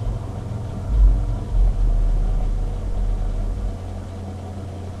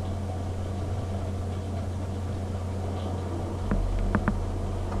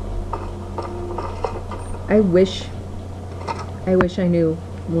 I wish I knew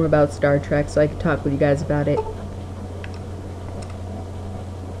more about Star Trek so I could talk with you guys about it.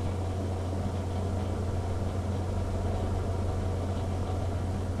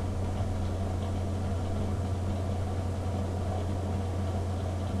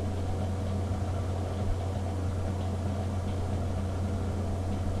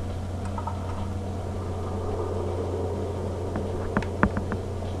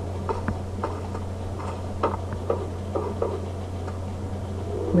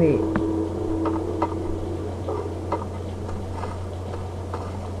 Wait.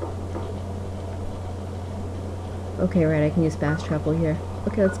 Okay, right, I can use fast travel here.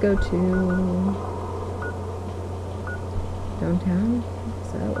 Okay, let's go to... downtown?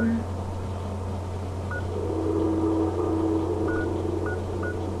 Is that where?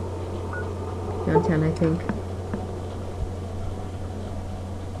 Downtown, I think.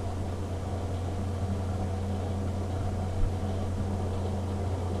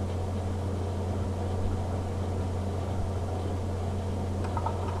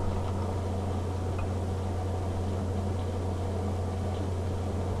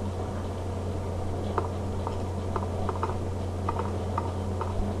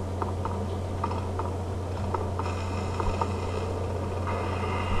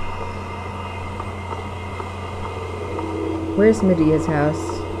 Where's Medea's house?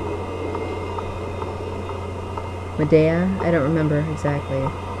 Medea? I don't remember exactly.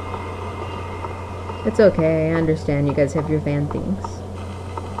 It's okay, I understand you guys have your fan things.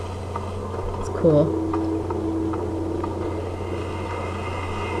 It's cool.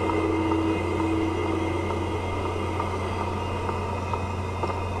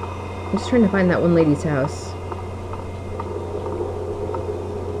 I'm just trying to find that one lady's house.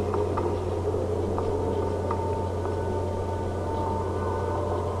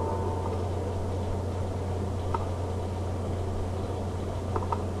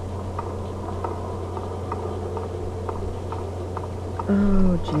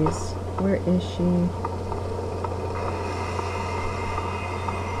 Oh, jeez. Where is she?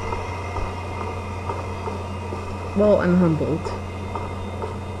 Well, I'm humbled.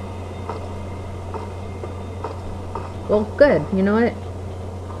 Well, good. You know what?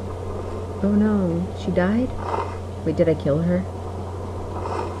 Oh no. She died? Wait, did I kill her?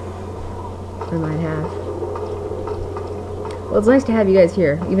 I might have. Well, it's nice to have you guys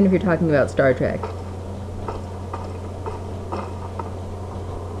here, even if you're talking about Star Trek.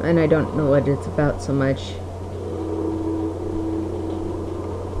 And I don't know what it's about so much.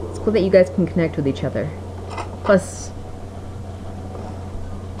 It's cool that you guys can connect with each other. Plus...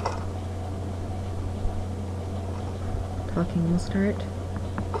 talking will start.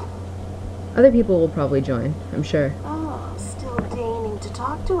 Other people will probably join, I'm sure. Oh, still deigning to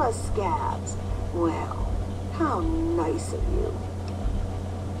talk to us, scabs. Well, how nice of you.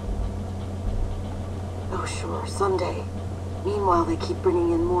 Oh, sure, someday. Meanwhile, they keep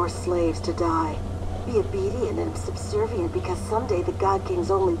bringing in more slaves to die. Be obedient and subservient because someday the God King's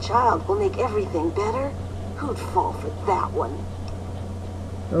only child will make everything better? Who'd fall for that one?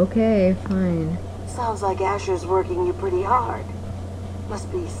 Okay, fine. Sounds like Asher's working you pretty hard.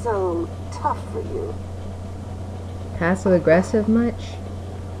 Must be so tough for you. Passive aggressive much?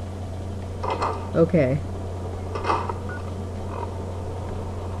 Okay.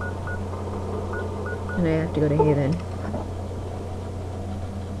 And I have to go to Haven.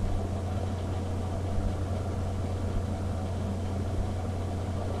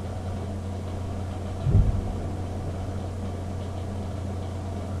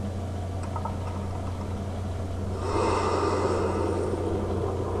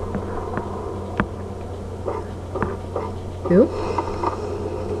 Who?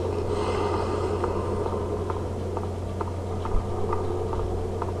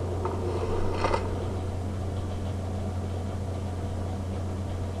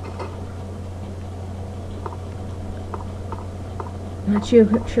 I'm not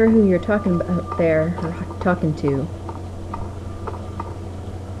sure who you're talking about there, or talking to.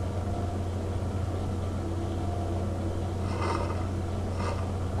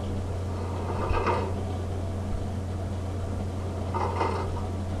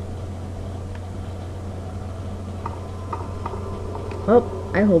 Well,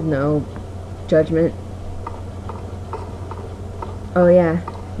 I hold no judgment. Oh yeah,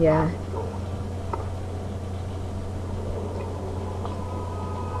 yeah.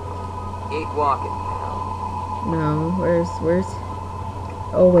 Ain't walking now. No, where's...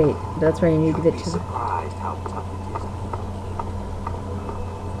 Oh wait, that's right, I need to get Be to... surprised how tough it is.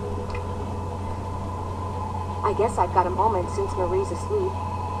 I guess I've got a moment since Marie's asleep.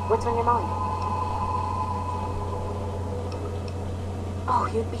 What's on your mind? Oh,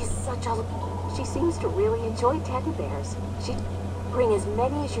 you'd be such a... She seems to really enjoy teddy bears. She'd bring as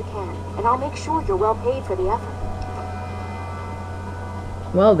many as you can, and I'll make sure you're well paid for the effort.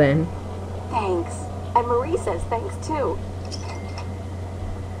 Well then. Thanks. And Marie says thanks too.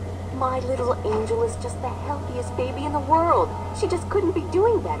 My little angel is just the healthiest baby in the world. She just couldn't be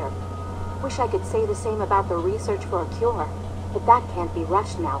doing better. Wish I could say the same about the research for a cure, but that can't be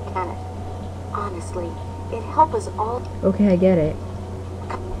rushed now, can it? Honestly, it'd help us all. Okay, I get it.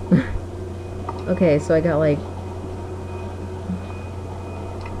 Okay, so I got like...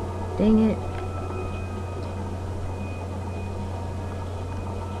 Dang it.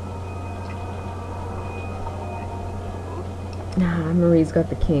 Nah, Marie's got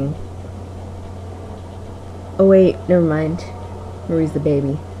the king. Oh wait, never mind. Marie's the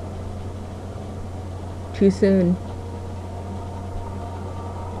baby. Too soon.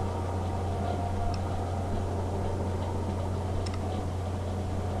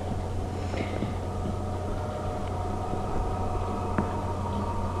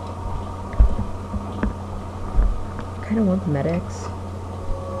 I kinda want the medics.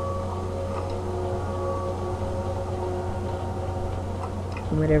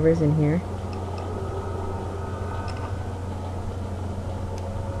 Whatever's in here.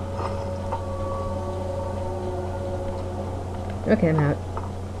 Okay, I'm out.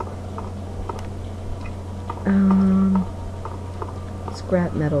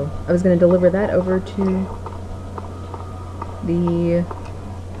 Scrap metal. I was gonna deliver that over to the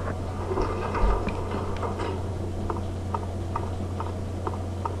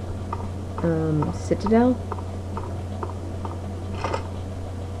Citadel.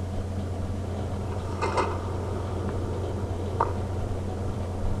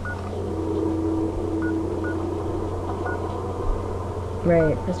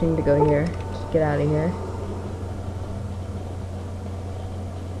 Right, first we need to go here. Just get out of here.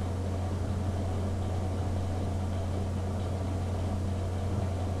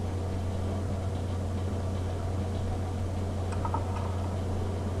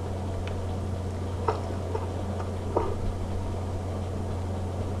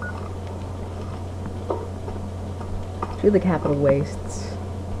 To the capital wastes.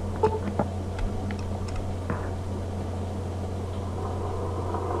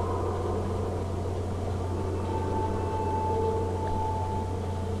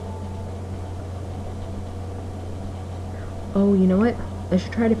 Oh, you know what? I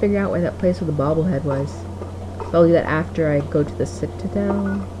should try to figure out where that place with the bobblehead was. I'll do that after I go to the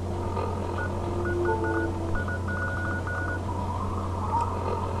Citadel.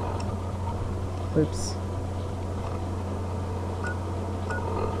 Oops.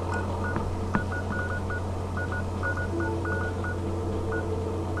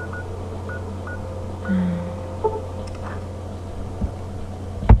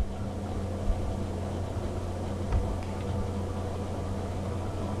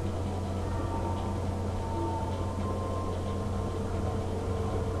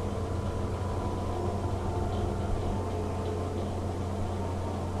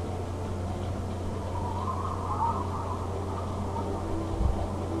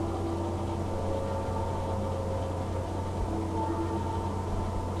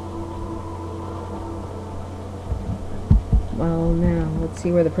 Well, now, let's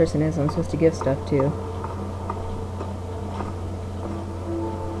see where the person is I'm supposed to give stuff to. I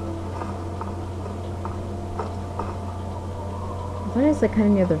thought it was like kind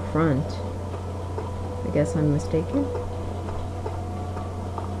of near the front. I guess I'm mistaken.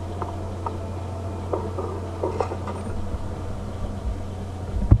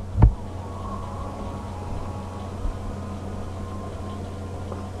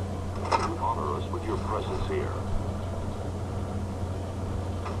 here.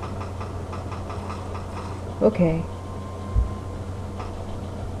 Okay.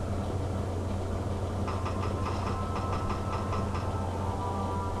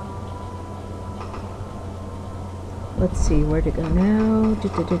 Let's see where to go now.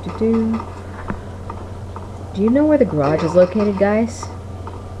 Do you know where the garage is located, guys?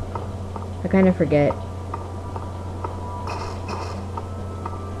 I kind of forget.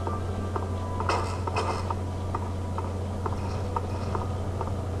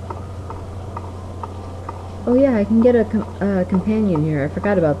 Oh yeah, I can get a companion here. I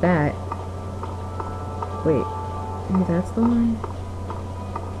forgot about that. Wait, maybe that's the one?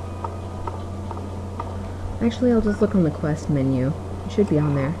 Actually, I'll just look on the quest menu. It should be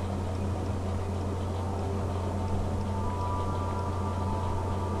on there.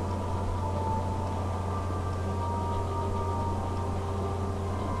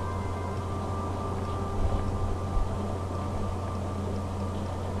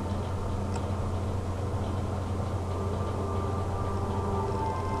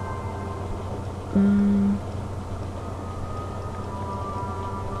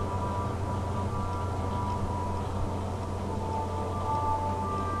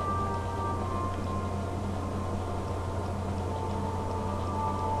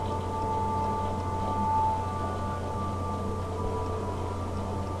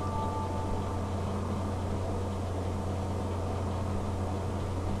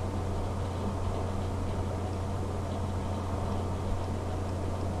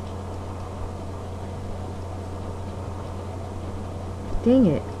 Dang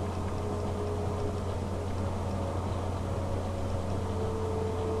it.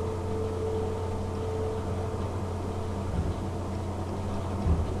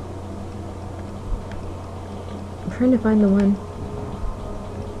 I'm trying to find the one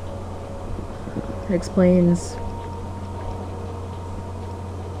that explains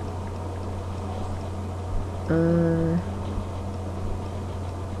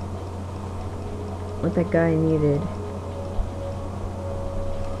what that guy needed.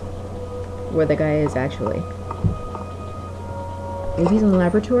 Where the guy is actually. Maybe he's in the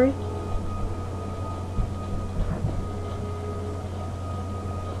laboratory?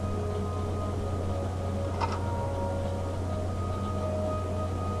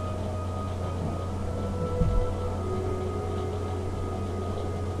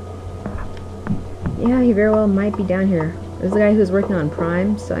 Yeah, he very well might be down here. There's the guy who's working on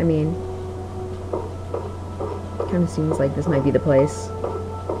Prime, so I mean, kind of seems like this might be the place.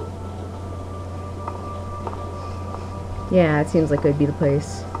 Yeah, it seems like it would be the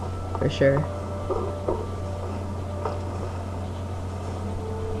place, for sure.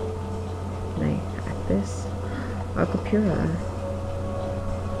 Can I hack this? Aquapura.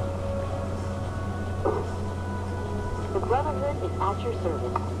 The Brotherhood is at your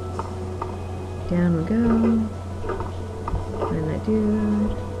service. Down we go. Find that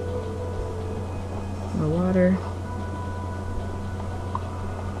dude. More water.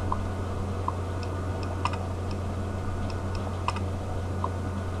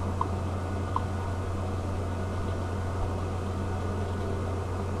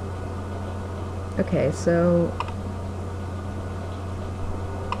 Okay, so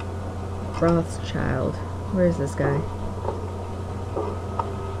Rothschild. Where is this guy?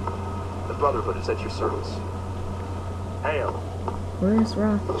 The Brotherhood is at your service. Hail. Where's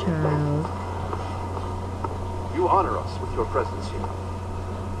Rothschild? You honor us with your presence here.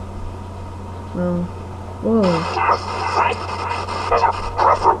 Well, whoa.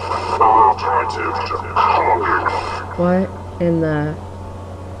 What in the...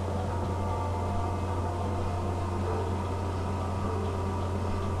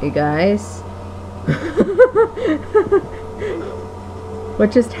 You guys?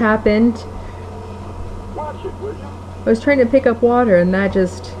 What just happened? Watch it, will you? I was trying to pick up water and that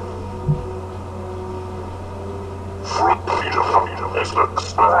just... Freedom is the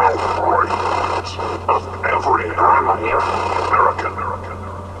right of every American.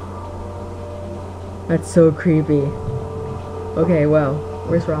 That's so creepy. Okay, well,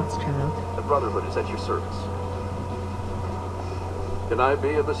 where's Rothschild? The Brotherhood is at your service. Can I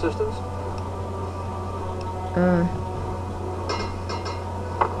be of assistance?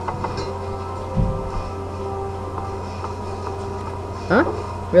 Huh?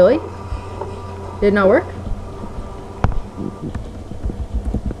 Really? Did it not work?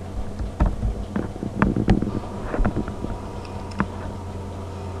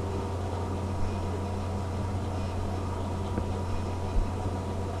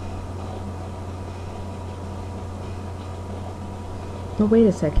 Oh, wait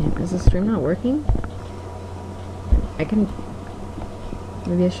a second. Is the stream not working? I can...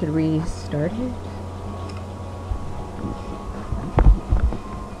 Maybe I should restart it?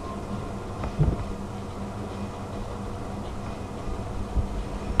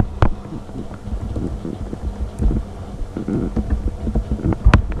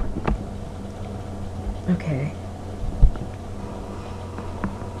 Okay.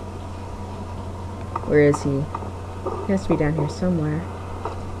 Where is he? He has to be down here somewhere.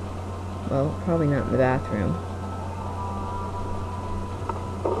 Well, probably not in the bathroom.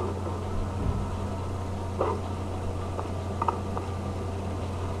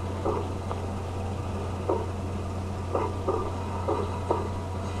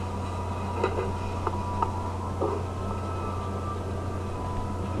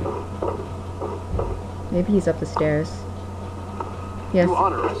 Maybe he's up the stairs. Yes. You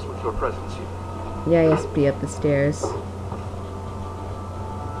honor us with your presence here. Yeah, he has to be up the stairs.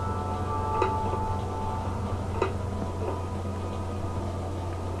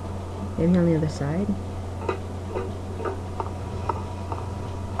 Maybe on the other side?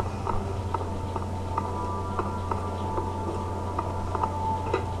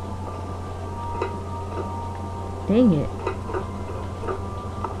 Dang it.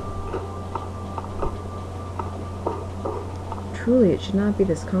 Truly, it should not be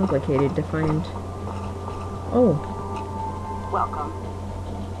this complicated to find... Oh. Welcome.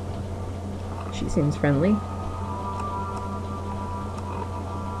 She seems friendly.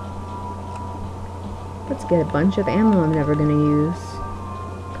 Let's get a bunch of ammo I'm never gonna use.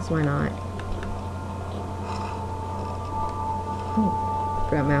 Because why not? Oh,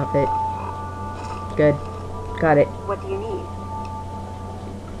 forgot my outfit. Good. Got it. What do you need?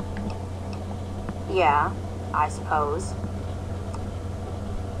 Yeah, I suppose.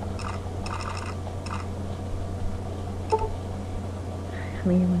 I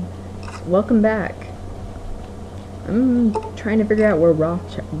mean, welcome back. I'm trying to figure out where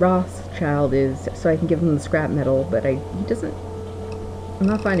Rothschild is so I can give him the scrap metal, but he doesn't... I'm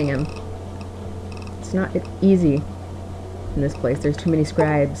not finding him. It's not easy in this place. There's too many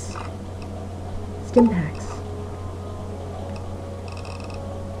scribes. Stim packs.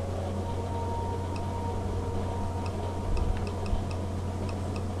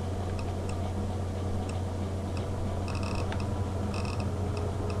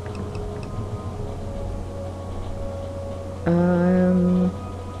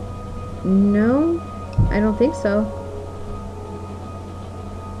 No, I don't think so.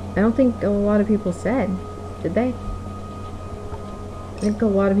 I don't think a lot of people said, did they? I think a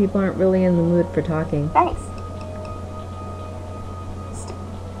lot of people aren't really in the mood for talking. Thanks.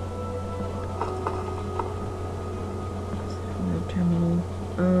 Terminal.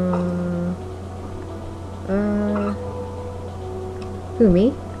 Who,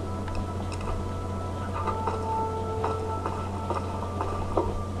 me?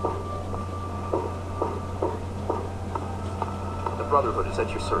 Brotherhood is at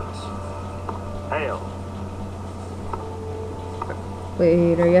your service. Hail.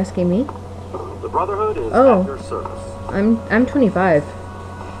 Wait, are you asking me? The Brotherhood is Oh. at your service. I'm 25.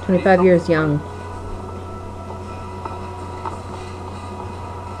 25 years young.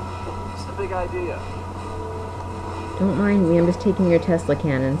 What's the big idea? Don't mind me, I'm just taking your Tesla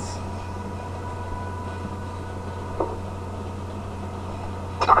cannons.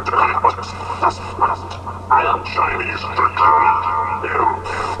 And Chinese impossible.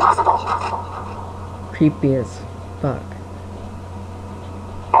 Creepy as fuck.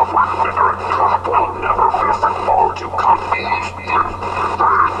 A Confederate cop will never fall to confused.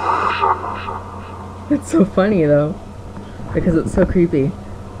 It's so funny though, because it's so creepy.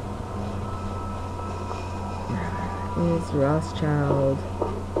 It's Rothschild.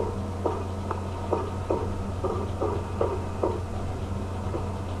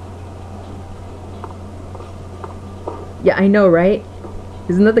 Yeah, I know, right?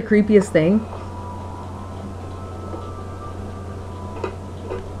 Isn't that the creepiest thing?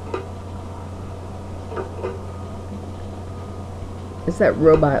 It's that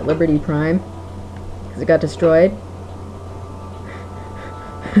robot, Liberty Prime. Because it got destroyed.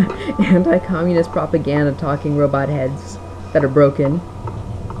 Anti-communist propaganda talking robot heads that are broken.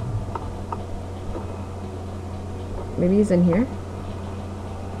 Maybe he's in here?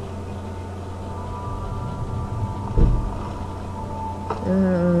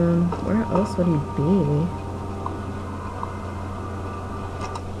 Where else would he be?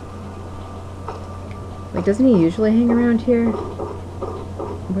 Like, doesn't he usually hang around here?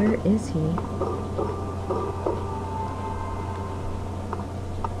 Where is he?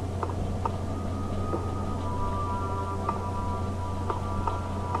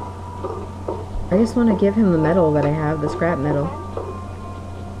 I just want to give him the medal that I have, the scrap medal.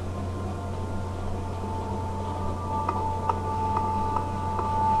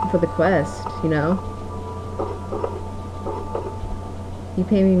 For the quest, you know? You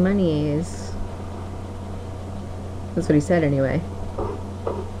pay me monies. That's what he said anyway.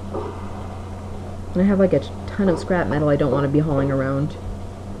 And I have like a ton of scrap metal I don't want to be hauling around.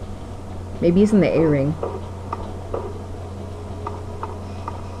 Maybe he's in the A-ring.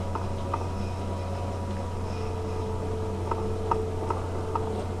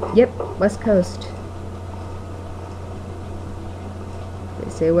 Yep, West Coast. They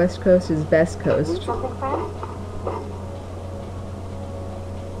say West Coast is best coast. Need something, friend?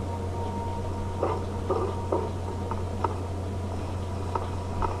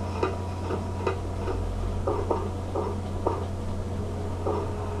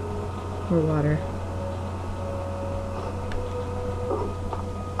 More water.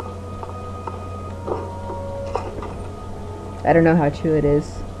 I don't know how true it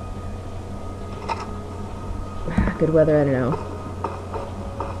is. Good weather, I don't know.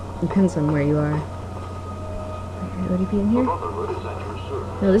 Depends on where you are. Would he be in here?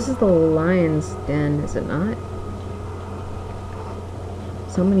 No, this is the lion's den, is it not?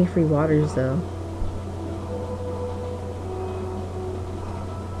 So many free waters, though.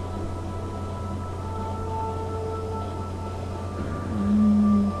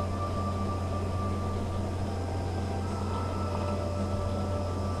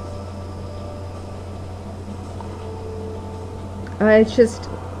 It's just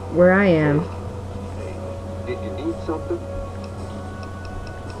where I am. Did you need something?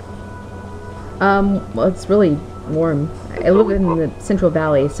 Well, it's really warm. I live in the Central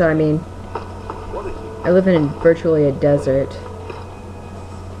Valley, so I mean, I live in virtually a desert.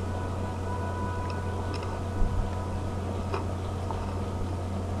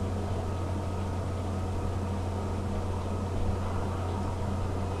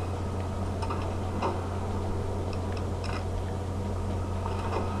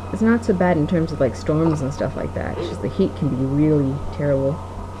 It's not so bad in terms of like storms and stuff like that. It's just the heat can be really terrible.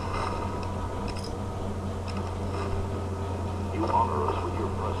 You honor us with your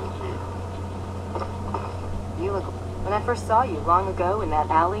presence here. You look... When I first saw you long ago in that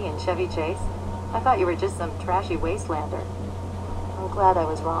alley in Chevy Chase, I thought you were just some trashy wastelander. I'm glad I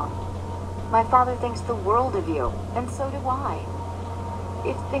was wrong. My father thinks the world of you, and so do I.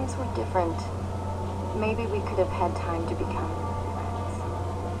 If things were different, maybe we could have had time to become friends.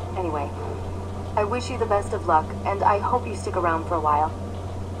 Anyway, I wish you the best of luck, and I hope you stick around for a while.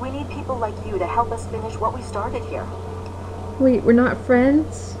 We need people like you to help us finish what we started here. Wait, we're not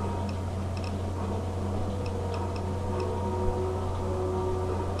friends?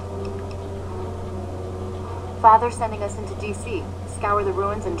 Father's sending us into D.C., scour the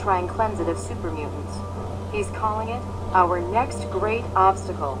ruins and try and cleanse it of super mutants. He's calling it our next great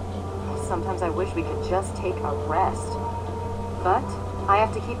obstacle. Sometimes I wish we could just take a rest. But I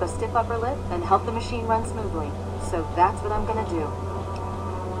have to keep a stiff upper lip and help the machine run smoothly. So that's what I'm gonna do.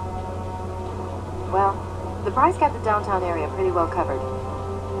 Well, the prize got the downtown area pretty well covered.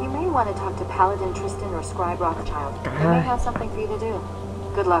 You may want to talk to Paladin Tristan or Scribe Rothschild. They may have something for you to do.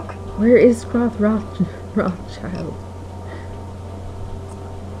 Good luck. Where is Rothschild?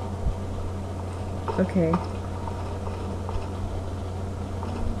 Okay.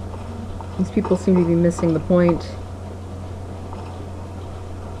 These people seem to be missing the point.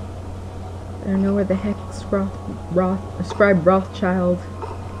 I don't know where the heck Scribe Rothschild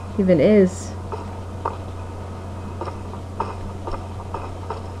even is.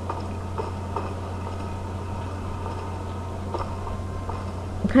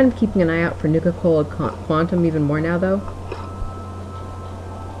 I'm kind of keeping an eye out for Nuka-Cola Quantum even more now, though.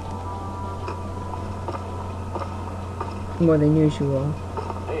 More than usual.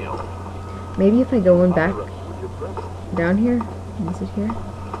 Maybe if I go in back down here, is it here?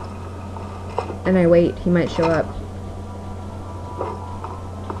 And I wait, he might show up.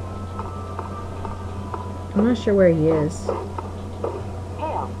 I'm not sure where he is.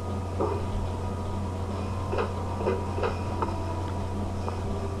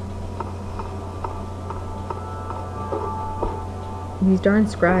 These darn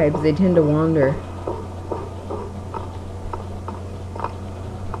scribes, they tend to wander.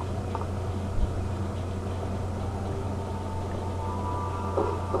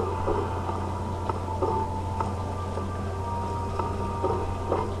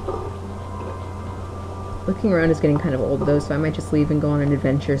 Looking around is getting kind of old though, so I might just leave and go on an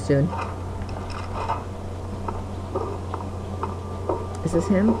adventure soon. Is this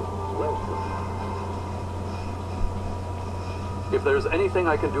him? If there's anything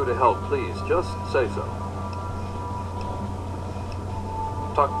I can do to help, please, just say so.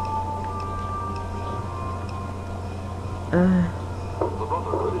 Talk. The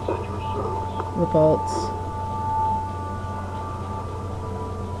Brotherhood is at your service. The vaults.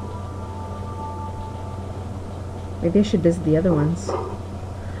 Maybe I should visit the other ones.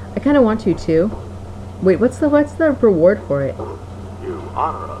 I kind of want to too. Wait, what's the reward for it? You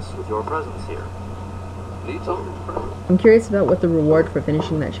honor us with your presence here. Need something, friend? I'm curious about what the reward for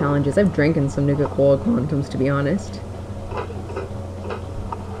finishing that challenge is. I've drinking some Nuka-Cola Quantums, to be honest.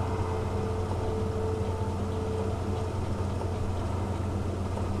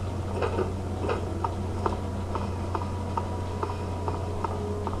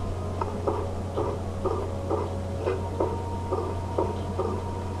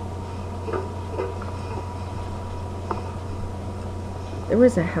 There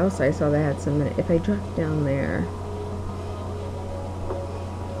was a house I saw that had some. If I drop down there.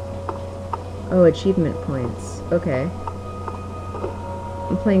 Oh, achievement points. Okay.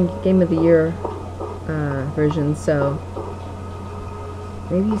 I'm playing Game of the Year version, so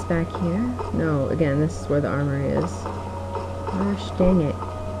maybe he's back here? No, again, this is where the armory is. Gosh dang it.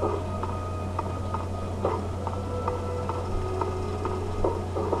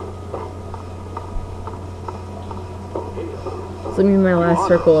 So let me do my last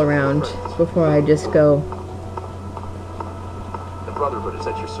circle around before I just go. The Brotherhood is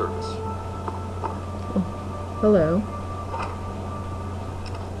at your service. Oh, hello.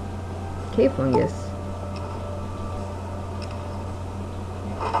 Cave fungus.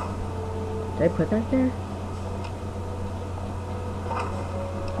 Did I put that there?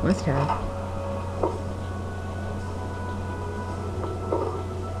 Must have.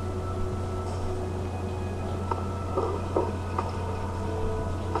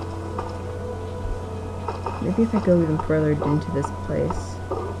 Maybe if I go even further into this place.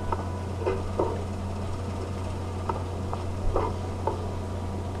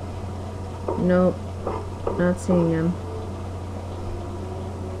 Nope. Not seeing him.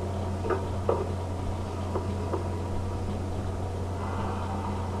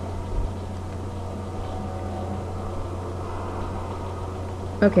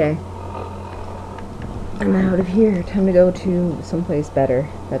 Okay. I'm out of here. Time to go to someplace better.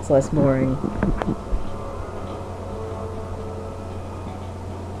 That's less boring.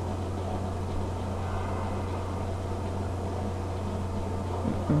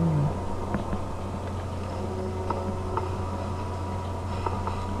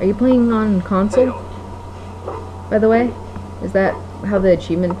 Are you playing on console? By the way? Is that how the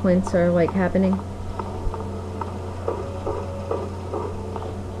achievement points are, like, happening?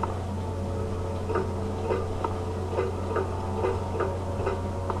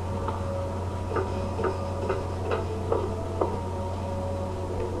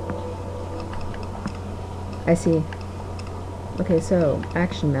 I see. Okay, so,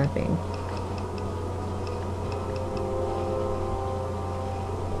 action mapping.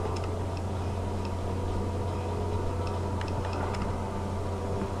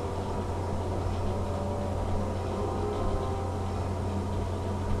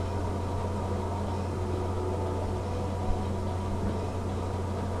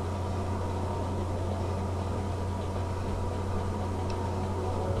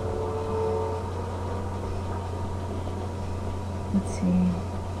 Let's see.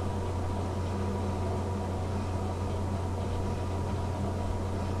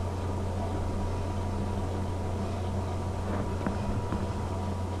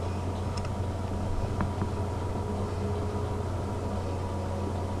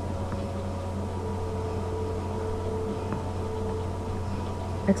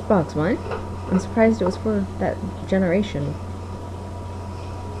 Xbox One? I'm surprised it was for that generation.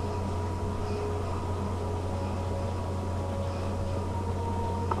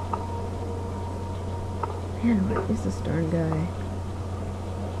 Man, what is this darn guy?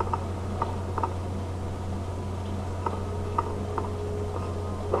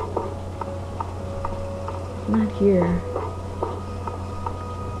 Not here.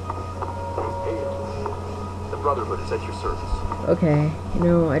 The Brotherhood is at your service. Okay, you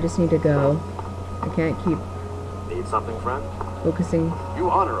know, I just need to go. I can't keep Need something, friend? focusing You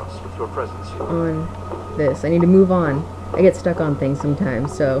honor us with your presence here. on this. I need to move on. I get stuck on things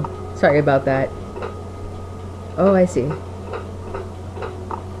sometimes, so sorry about that. Oh, I see.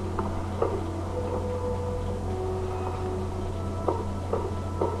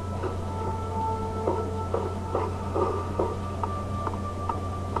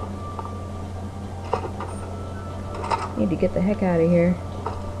 Need to get the heck out of here.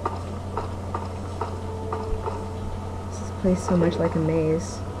 This is place so much like a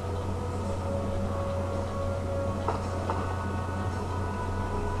maze.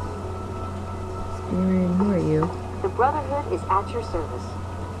 Spearman, who are you? The Brotherhood is at your service.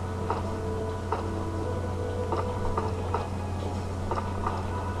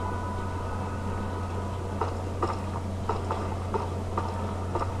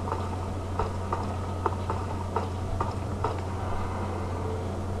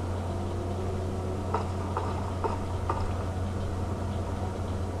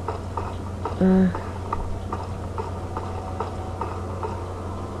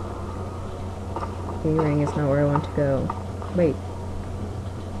 The ring is not where I want to go. Wait.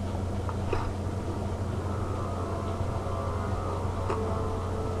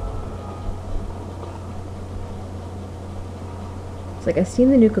 It's like I've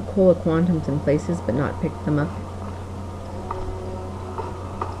seen the Nuka-Cola quantums in places but not picked them up.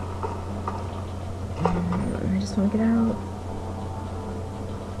 I just want to get out.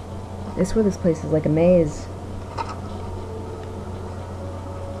 I swear this place is like a maze.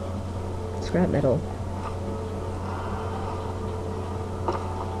 Scrap metal.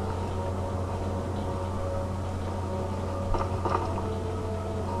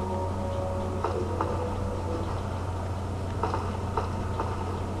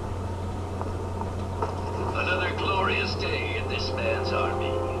 Another glorious day in this man's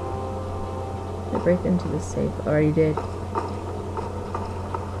army. I break into the safe. Already did.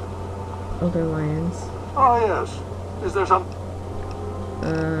 Elder Lions. Oh, yes. Is there some...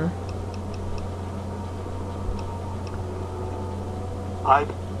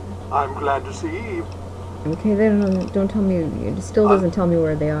 I'm glad to see. Okay, they don't tell me. It still doesn't tell me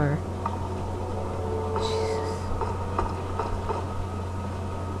where they are. Jesus.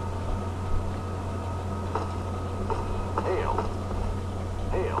 Hail.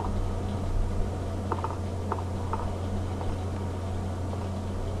 Hail.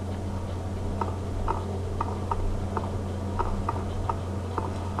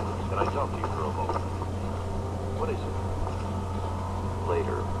 Can I talk to you for a moment? What is it?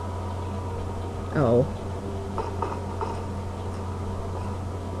 Later. Oh.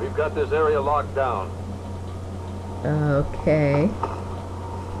 We've got this area locked down. Okay.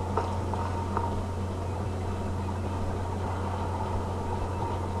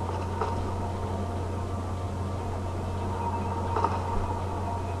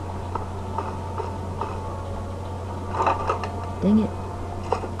 Dang it.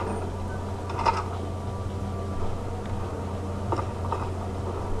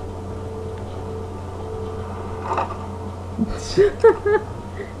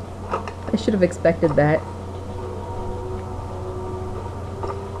 I should have expected that.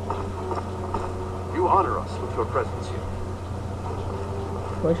 You honor us with your presence here.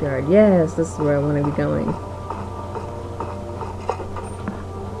 Courtyard. Yes, this is where I want to be going.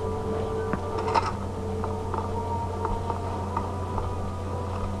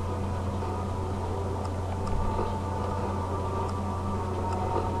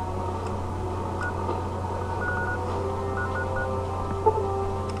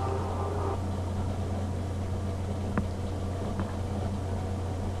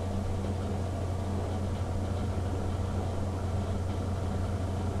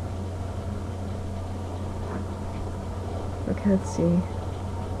 Okay, let's see.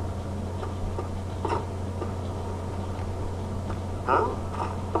 Huh?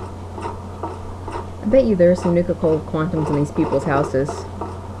 I bet you there are some Nuka-Cola quantums in these people's houses.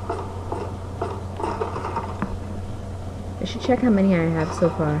 I should check how many I have so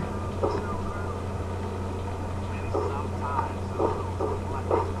far.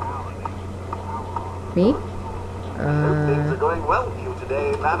 Me? Things are going well for you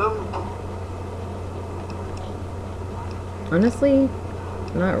today, madam. Honestly,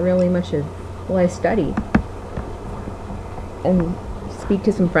 not really much of... Well, I study. And speak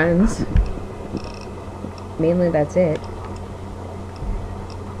to some friends. Mainly that's it.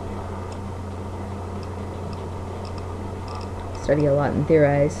 Study a lot and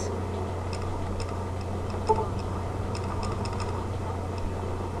theorize.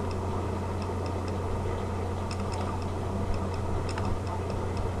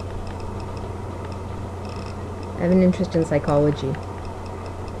 I have an interest in psychology.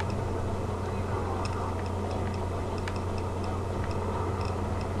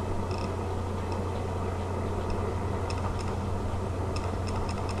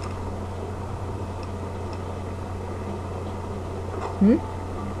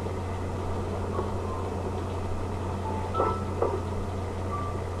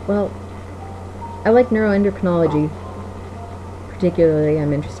 Well, I like neuroendocrinology, particularly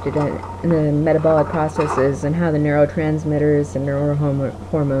I'm interested in the metabolic processes and how the neurotransmitters and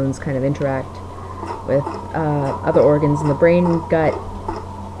neurohormones kind of interact with other organs in the brain, gut,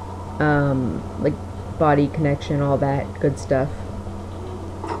 like body connection, all that good stuff.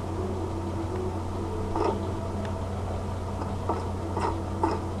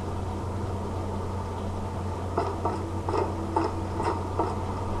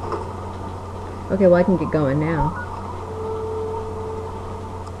 Okay, well I can get going now.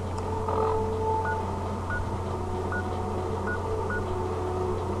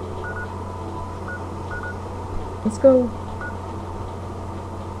 Let's go.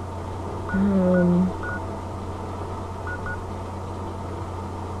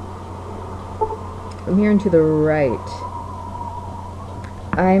 I'm here and to the right.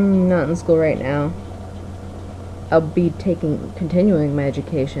 I'm not in school right now. I'll be continuing my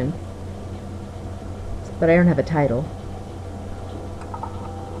education. But I don't have a title.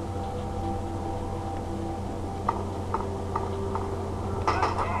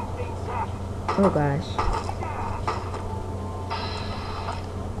 Oh gosh.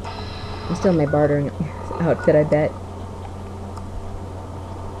 I'm still in my bartering outfit, I bet.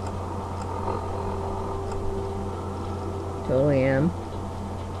 Totally am.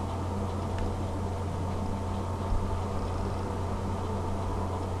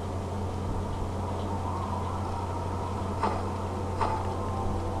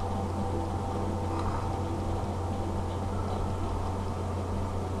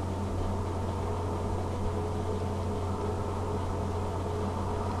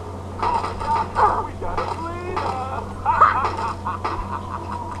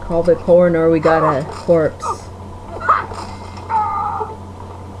 Call the coroner, we got a corpse.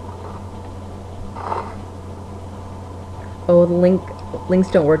 Oh, the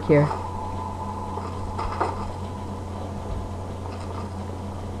links don't work here.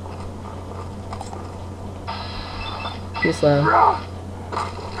 Too slow.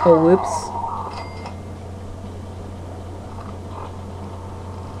 Oh, whoops.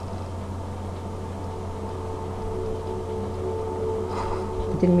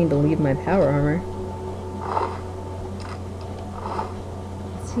 Didn't mean to leave my power armor.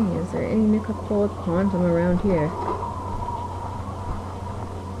 Let's see, is there any Nuka-Cola Quantum around here?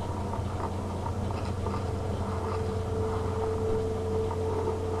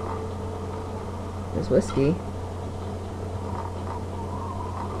 There's whiskey.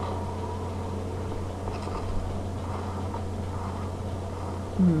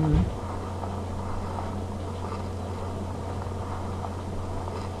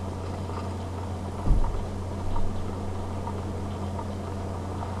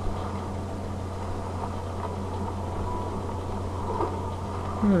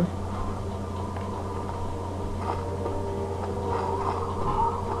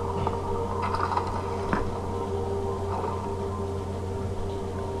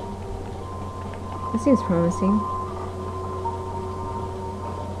 This seems promising.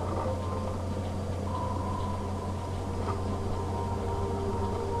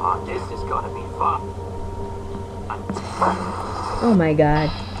 Oh, this is gonna be fun. Oh my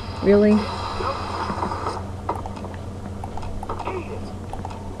god. Really?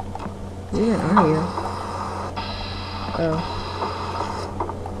 Who even are you? Oh.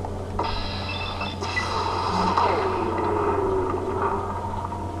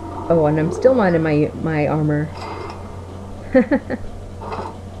 Oh, and I'm still not in my armor.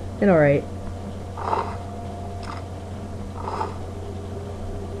 And alright.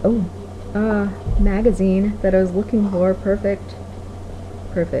 Oh, magazine that I was looking for. Perfect.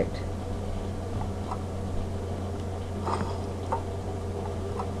 Perfect.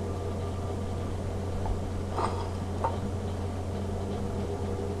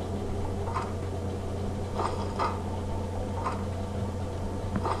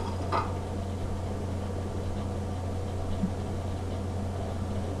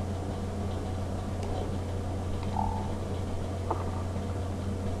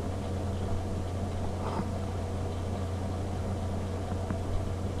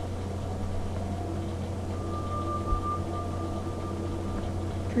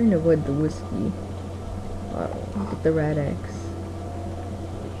 Trying to avoid the whiskey bottle. Get the red X.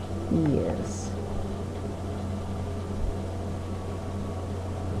 Yes.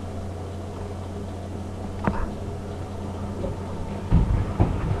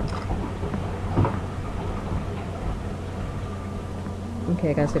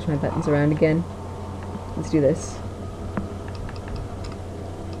 Okay, I gotta switch my buttons around again. Let's do this.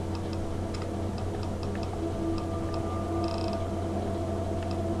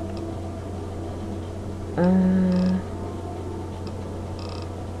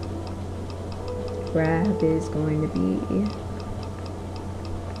 grab is going to be.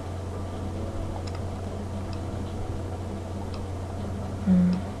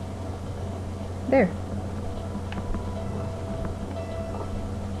 There.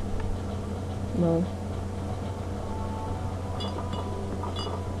 Well.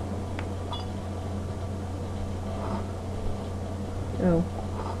 Oh.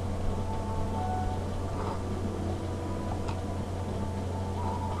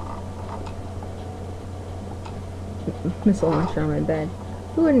 Missile launcher on my bed.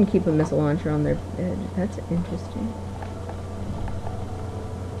 Who wouldn't keep a missile launcher on their bed? That's interesting.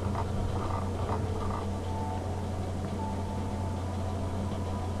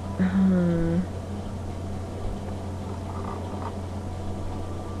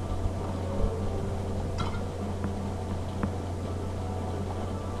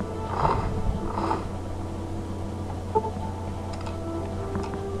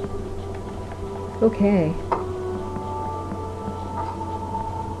 Okay.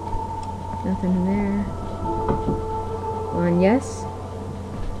 Nothing in there. One, yes.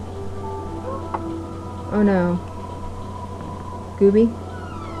 Oh no. Gooby?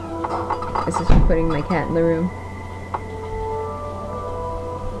 This is for putting my cat in the room.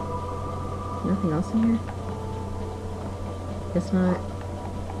 Nothing else in here? Guess not.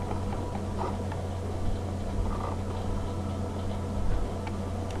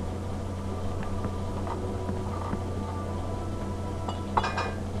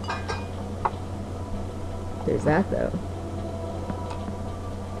 There's that though.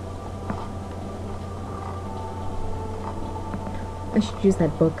 I should use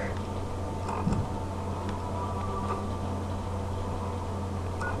that book.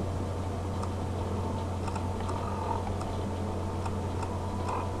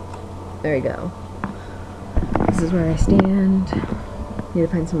 There we go. This is where I stand. Need to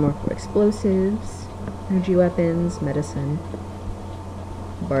find some more explosives, energy weapons, medicine.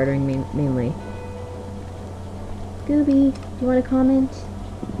 Bartering mainly. Gooby, you want to comment?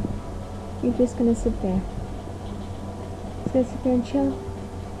 You're just gonna sit there. Just gonna sit there and chill?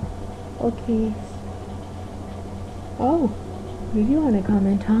 Okay. Oh, you do want to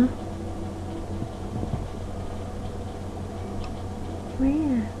comment, huh?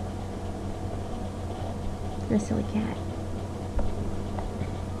 Where? You're a silly cat.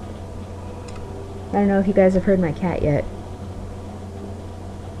 I don't know if you guys have heard my cat yet.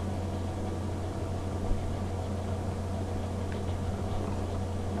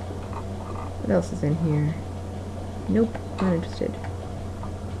 What else is in here? Nope, not interested.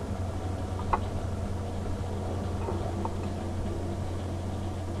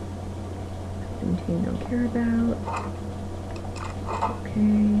 Contain, don't care about.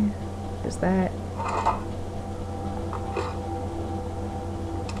 Okay, there's that.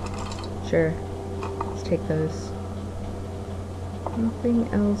 Sure, let's take those. Nothing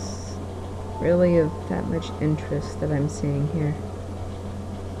else really of that much interest that I'm seeing here.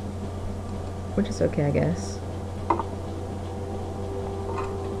 Which is okay, I guess.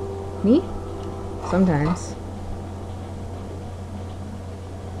 Me? Sometimes.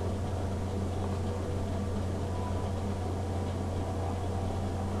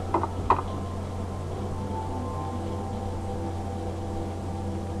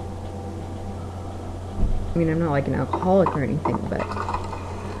 I mean, I'm not like an alcoholic or anything, but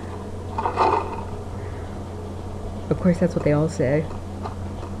of course that's what they all say.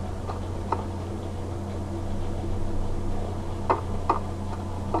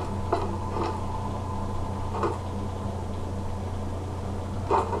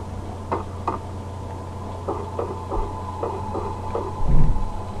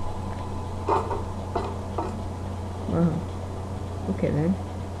 Wow. Okay then.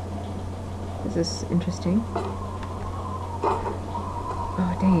 This is interesting.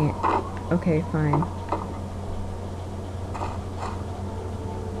 Oh, dang it. Okay, fine.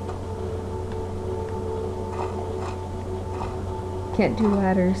 Can't do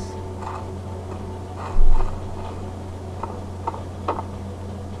ladders.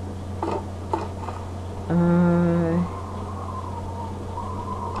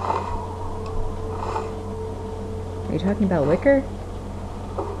 Are you talking about liquor?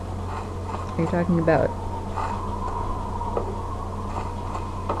 Are you talking about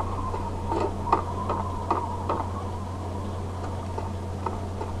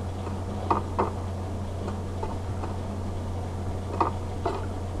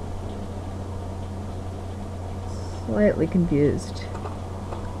slightly confused.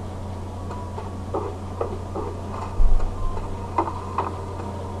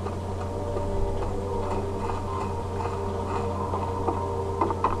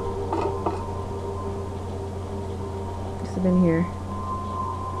 get in here.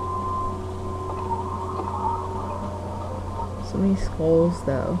 So many skulls,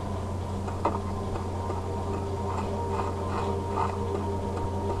 though.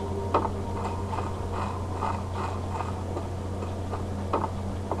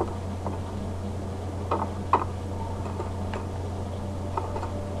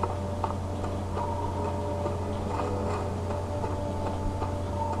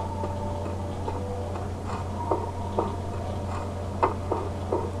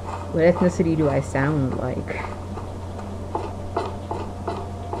 What ethnicity do I sound like?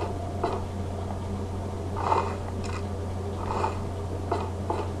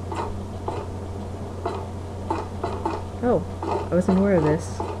 Oh, I wasn't aware of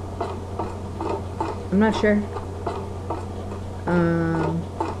this. I'm not sure.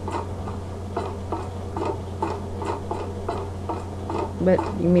 What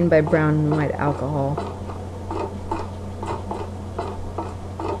do you mean by brown and white alcohol?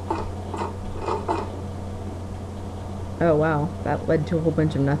 Oh wow, that led to a whole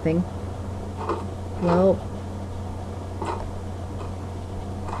bunch of nothing. Well,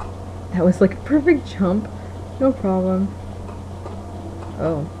 that was like a perfect jump. No problem.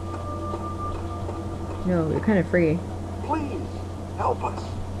 Oh. No, you're kind of free. Please, help us.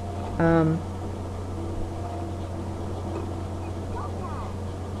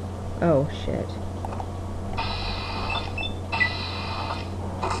 Oh, shit.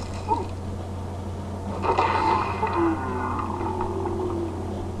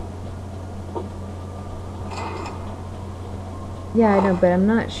 Yeah, I know, but I'm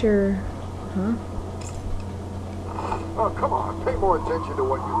not sure. Huh? Oh, come on. Pay more attention to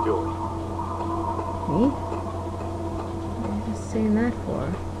what you're doing. Me? What are you just saying that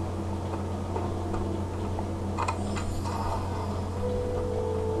for?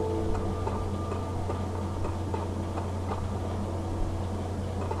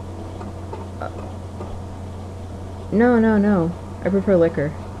 No. I prefer liquor.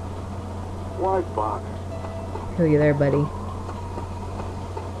 Why bother? Feel you there, buddy.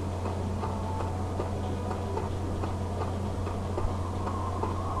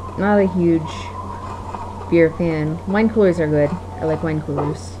 Not a huge beer fan. Wine coolers are good. I like wine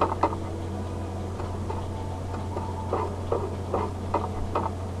coolers.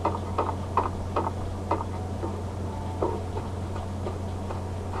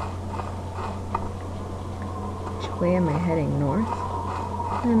 Which way am I heading? North?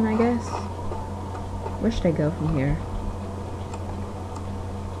 Then I guess. Where should I go from here?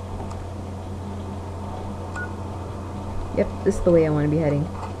 Yep, this is the way I want to be heading.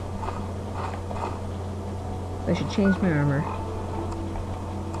 I should change my armor.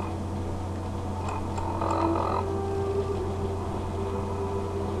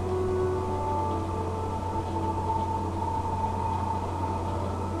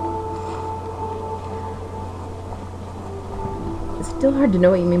 It's still hard to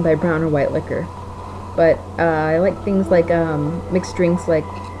know what you mean by brown or white liquor. But I like things like mixed drinks like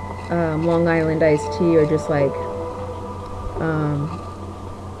Long Island iced tea, or just like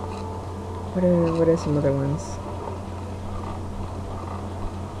what are some other ones?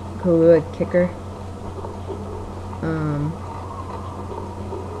 Kahlua Kicker.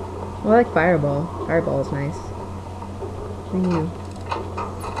 Well, I like Fireball. Fireball is nice. What are you?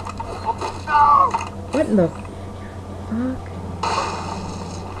 What in the fuck?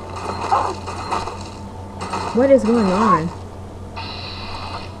 What is going on?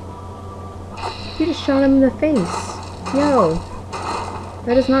 You just shot him in the face. Yo.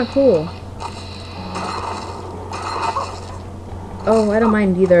 That is not cool. Oh, I don't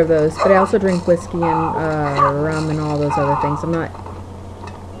mind either of those, but I also drink whiskey and rum and all those other things. I'm not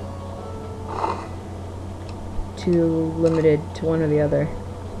too limited to one or the other.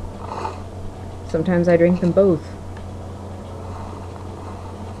 Sometimes I drink them both.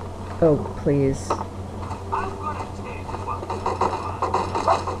 Oh, please.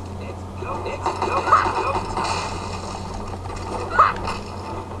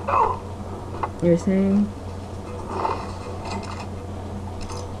 You're saying?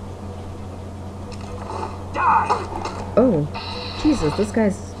 Oh, Jesus, this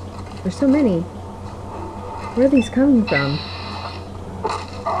guy's... There's so many. Where are these coming from?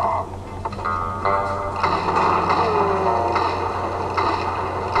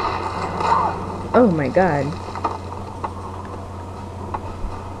 Oh my god.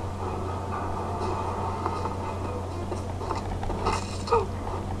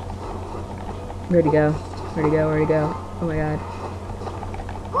 Where'd he go? Where'd he go? Where'd he go? Oh my god.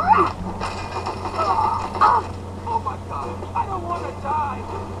 Oh my god, I don't want to die.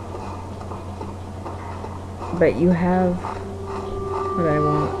 But you have What do I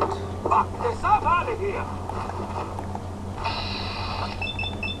want? Fuck this up out of here!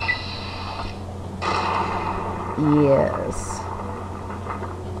 Yes.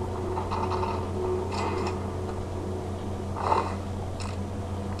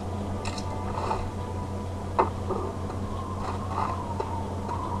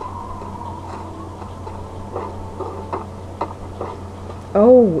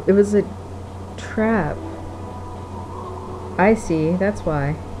 Oh, it was a trap. I see, that's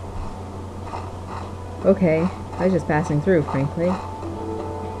why. Okay, I was just passing through, frankly.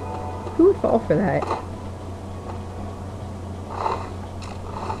 Who would fall for that?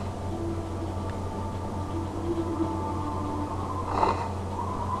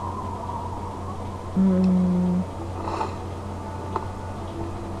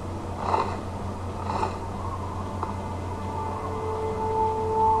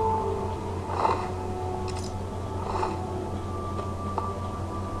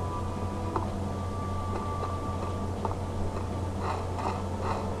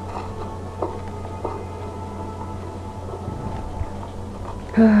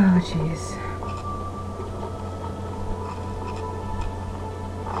 Oh, jeez.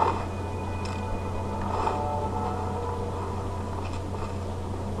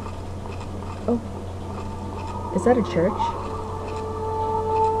 Oh. Is that a church?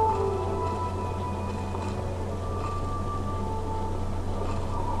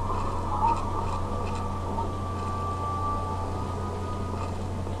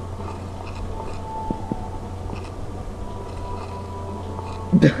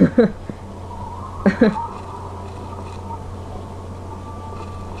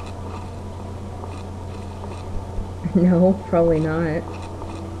 No, probably not.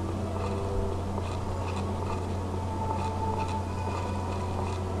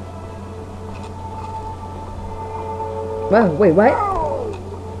 Wow, wait, what?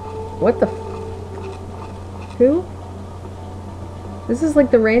 What the who? This is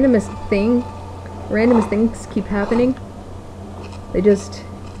like the randomest thing. Randomest things keep happening. They just...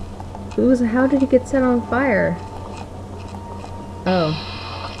 how did he get set on fire? Oh.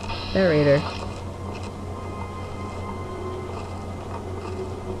 That raider.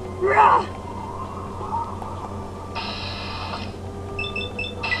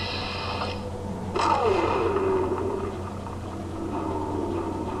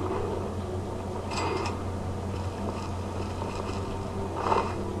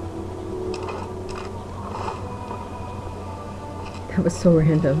 That was so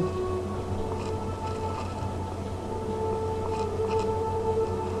random.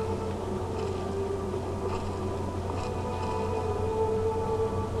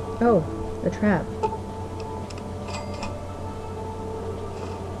 Oh, a trap.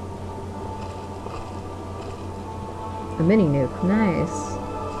 A mini nuke, nice.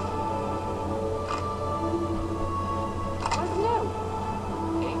 What's new?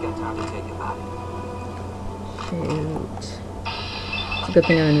 Ain't got time to think about it. Shoot. It's a good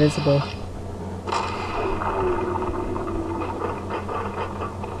thing I'm invisible.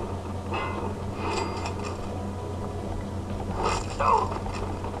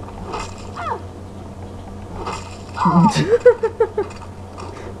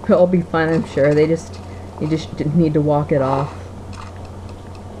 It'll be fine, I'm sure. You just didn't need to walk it off.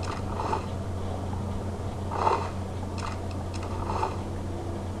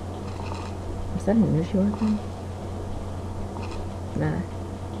 Is that an energy organ? Nah.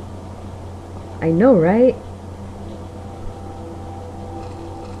 I know, right?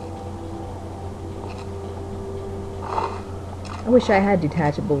 I wish I had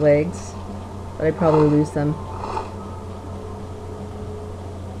detachable legs, but I'd probably lose them.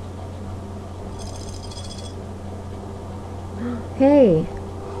 Hey!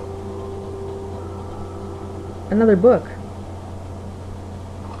 Another book.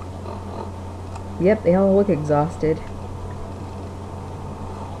 Yep, they all look exhausted.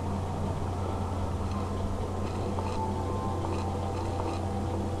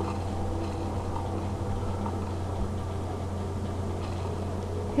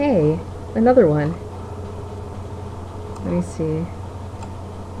 Hey, another one. Let me see.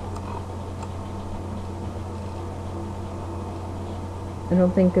 I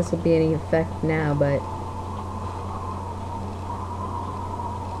don't think this will be any effect now, but...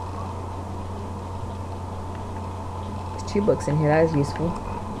 There's 2 books in here, that is useful.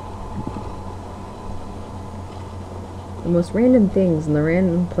 The most random things in the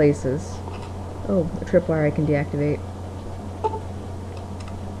random places. Oh, a tripwire I can deactivate.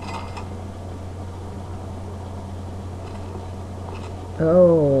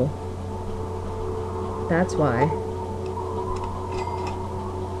 Oh. That's why.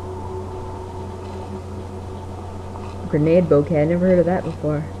 Grenade bouquet. I never heard of that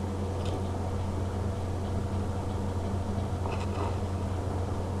before.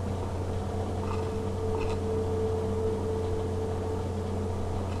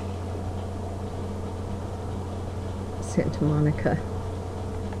 Santa Monica.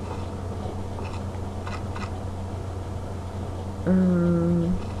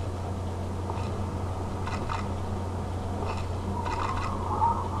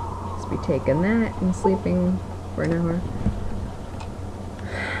 Just be taking that and sleeping for an hour.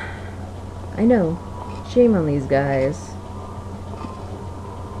 I know. Shame on these guys.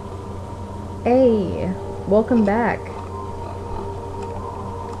 Hey, welcome back.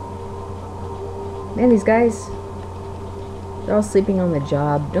 Man, these guys, they're all sleeping on the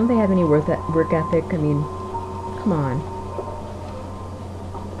job. Don't they have any work ethic? I mean, come on.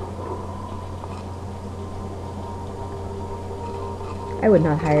 I would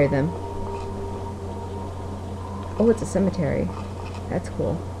not hire them. Oh, it's a cemetery. That's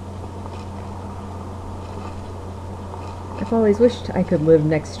cool. I've always wished I could live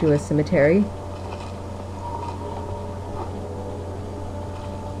next to a cemetery.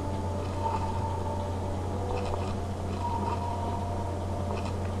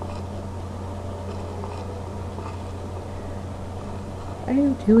 I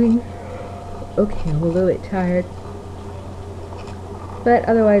am doing okay. I'm a little bit tired, but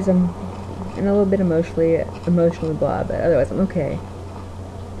otherwise I'm a little bit emotionally blah, but otherwise I'm okay.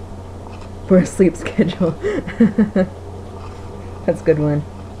 For a sleep schedule. That's a good one.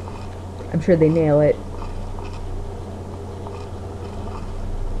 I'm sure they nail it.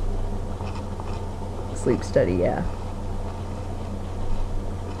 Sleep study, yeah.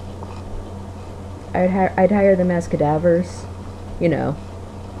 I'd hire them as cadavers, you know.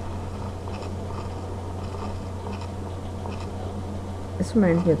 This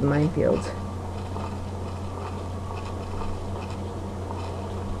reminds me of the minefield.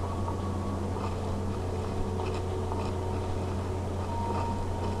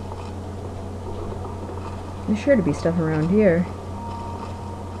 There's sure to be stuff around here.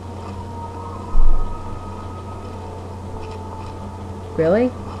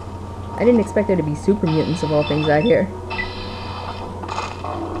 Really? I didn't expect there to be super mutants of all things out here.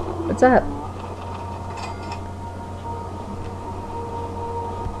 What's up?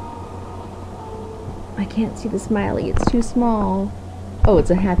 I can't see the smiley, it's too small. Oh, it's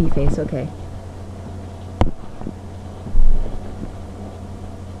a happy face, okay.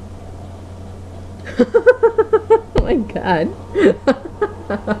 Oh my god.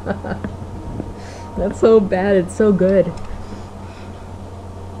 That's so bad, it's so good.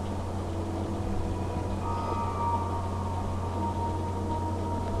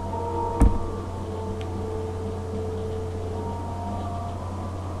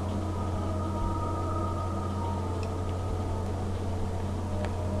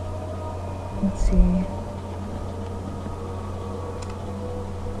 Let's see.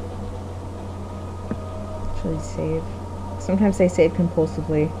 Actually save. Sometimes I save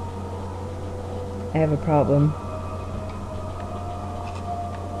compulsively. I have a problem.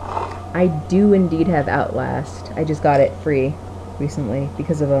 I do indeed have Outlast. I just got it free recently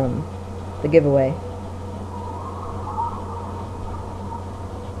because of the giveaway.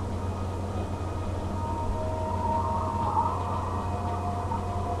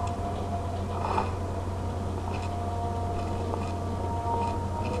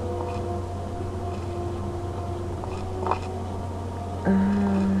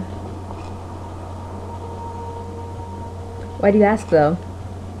 Why do you ask, though?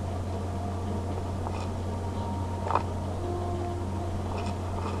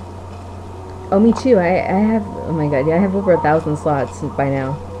 Oh, me too. I have, oh my god, yeah, I have over 1,000 slots by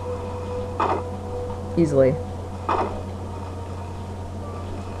now. Easily. Oh,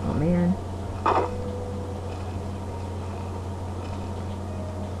 man.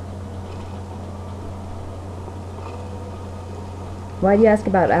 Why do you ask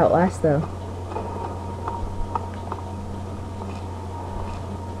about Outlast, though?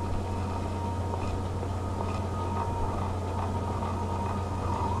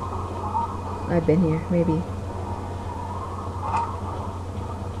 I've been here, maybe.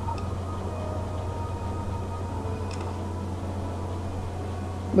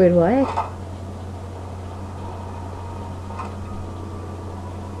 Wait, what?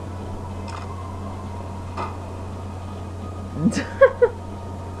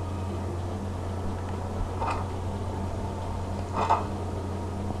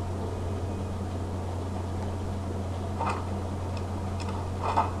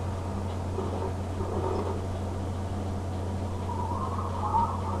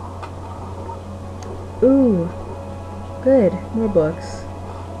 Ooh. Good. More books.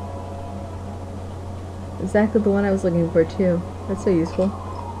 Exactly the one I was looking for, too. That's so useful.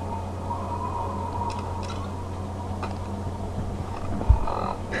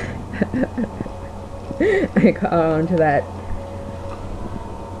 I caught on to that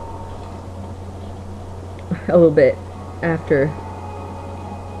a little bit after.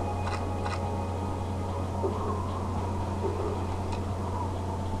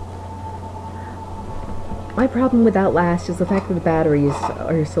 My problem with Outlast is the fact that the batteries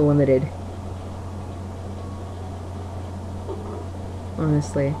are so limited.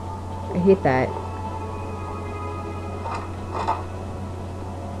 Honestly. I hate that.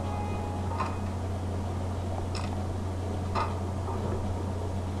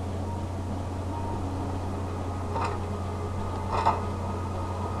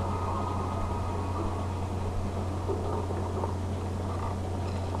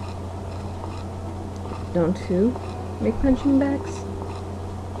 Don't you make punching bags?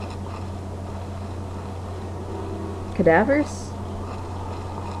 Cadavers?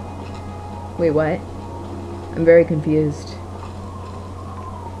 Wait, what? I'm very confused.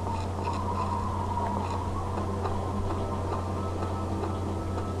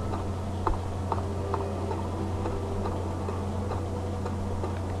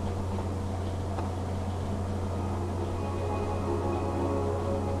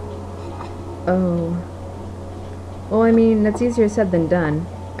 Oh. Well, I mean, that's easier said than done.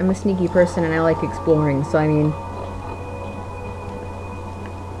 I'm a sneaky person and I like exploring, so I mean...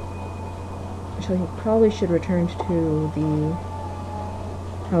 Actually, I probably should return to the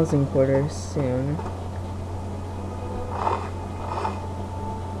housing quarters soon.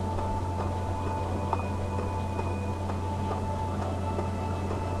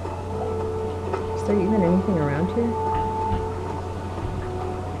 Is there even anything around here?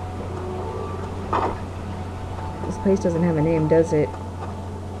 This place doesn't have a name, does it?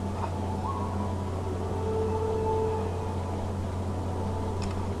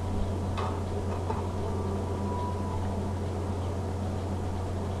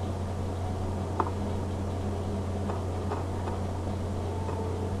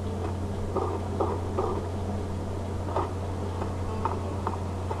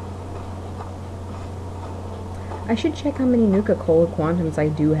 I should check how many Nuka-Cola Quantums I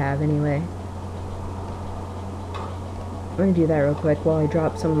do have anyway. I'm gonna do that real quick while I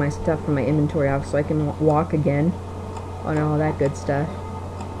drop some of my stuff from my inventory off so I can walk again on all that good stuff.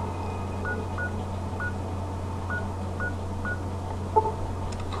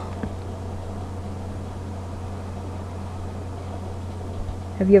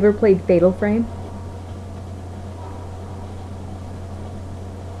 Have you ever played Fatal Frame?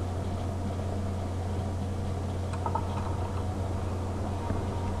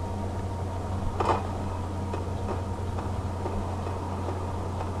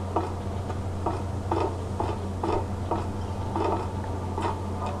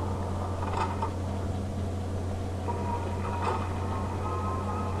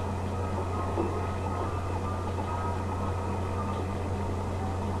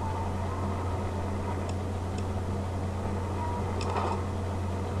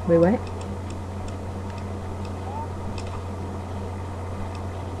 Wait, what?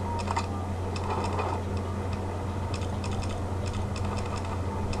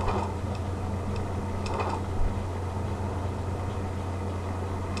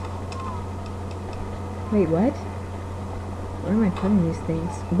 Wait, what? Where am I putting these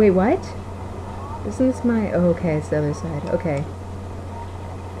things? Wait, what? Isn't this my... Oh, okay, it's the other side. Okay.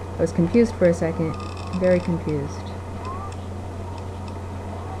 I was confused for a second. Very confused.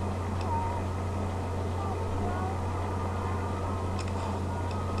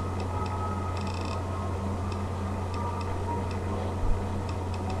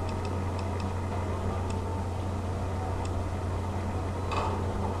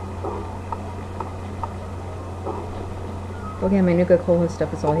 Okay, my Nuka-Cola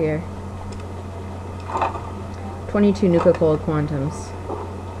stuff is all here. 22 Nuka-Cola Quantums.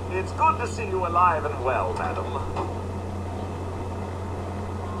 It's good to see you alive and well, madam.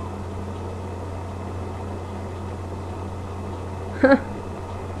 Huh.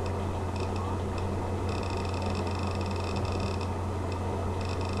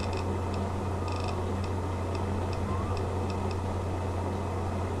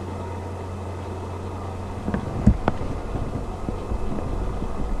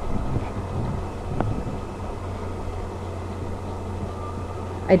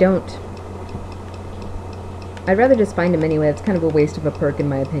 I don't. I'd rather just find him anyway. It's kind of a waste of a perk in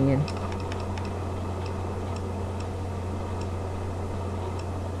my opinion.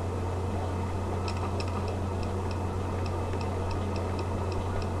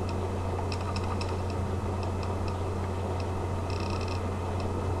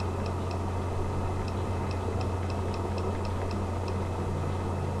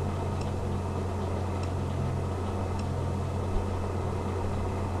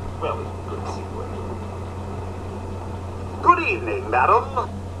 evening, madam.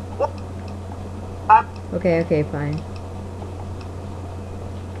 What? Okay, fine.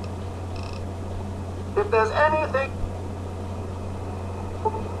 If there's anything...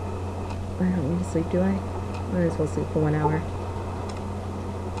 I don't need to sleep, do I? Might as well sleep for 1 hour.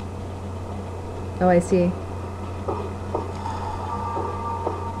 Oh, I see.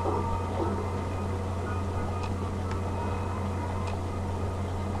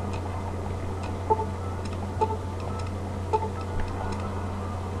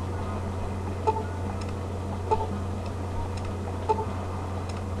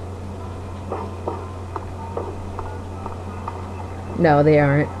 No, they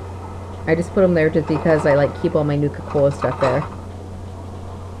aren't. I just put them there just because I like keep all my Nuka-Cola stuff there.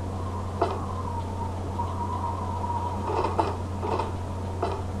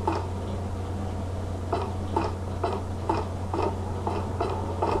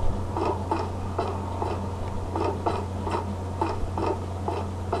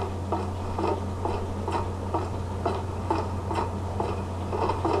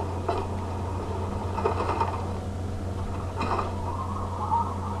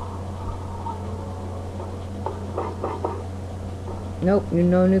 Nope,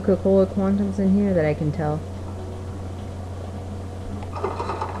 no Nuka-Cola Quantums in here that I can tell.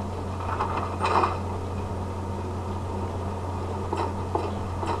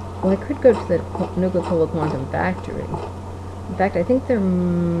 Well, I could go to the Nuka-Cola Quantum factory. In fact, I think they're...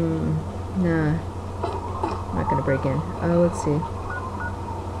 nah. I'm not gonna break in. Oh, let's see.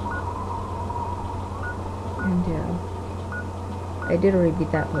 And yeah. I did already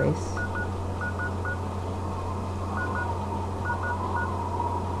beat that place.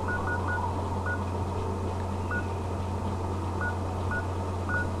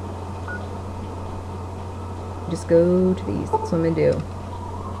 Just go to the east. That's what I'm gonna do.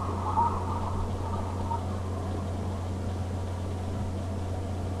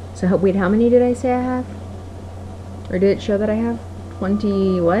 So, wait, how many did I say I have? Or did it show that I have?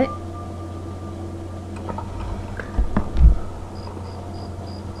 20 what?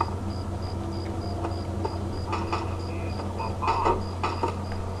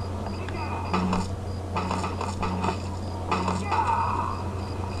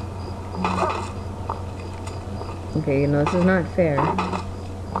 Okay, no, this is not fair.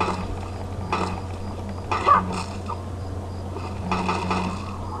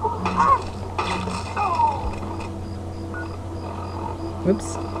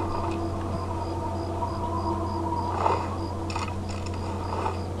 Oops.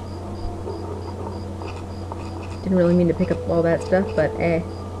 Didn't really mean to pick up all that stuff, but eh.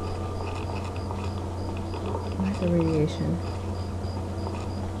 Where's the radiation?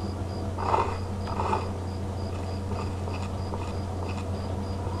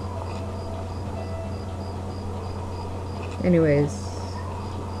 Anyways.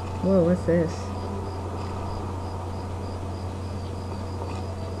 Whoa, what's this?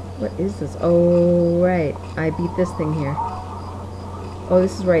 What is this? Oh, right. I beat this thing here. Oh,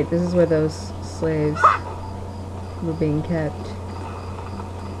 this is right. This is where those slaves were being kept.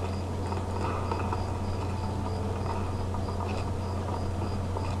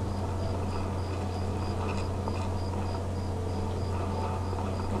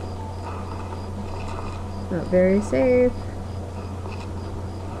 Not very safe.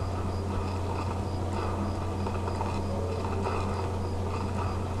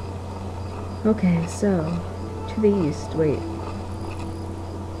 Okay, so, to the east, wait.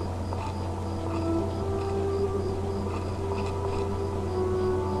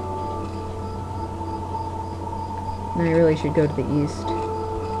 Now I really should go to the east.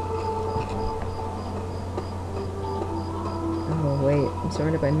 Oh wait, I'm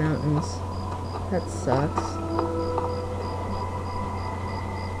surrounded by mountains. That sucks.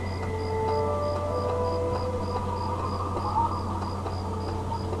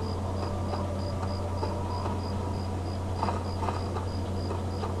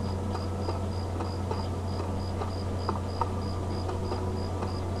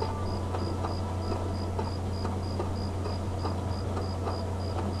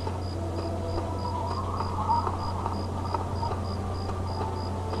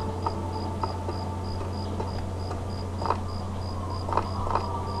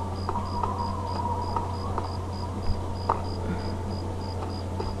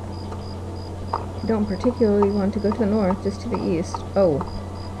 Don't particularly want to go to the north, just to the east. Oh.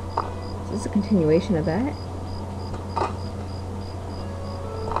 Is this a continuation of that?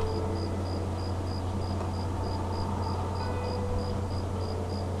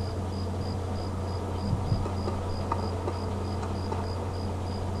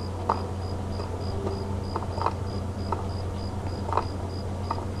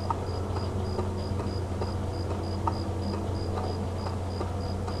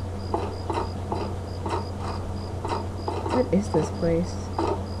 is this place?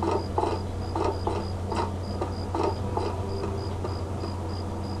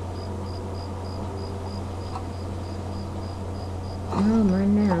 Oh,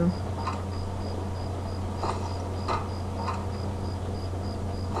 mine now.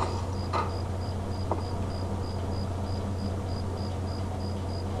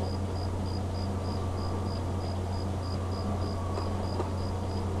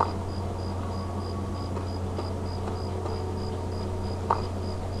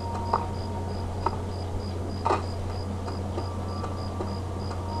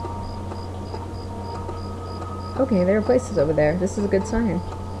 Okay, there are places over there. This is a good sign.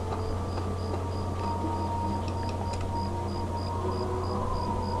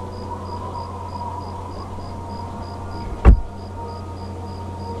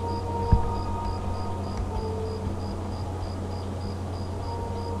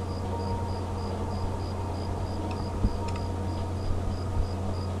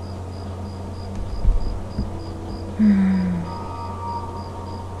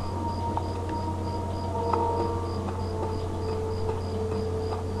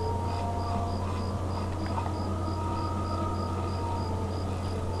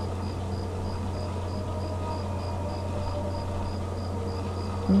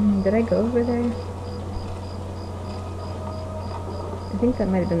 Did I go over there? I think that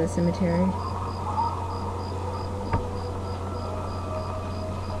might have been the cemetery.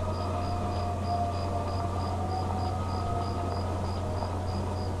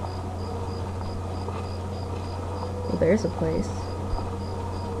 Well, there's a place.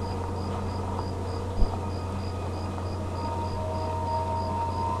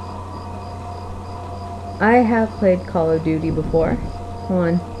 I have played Call of Duty before. Hold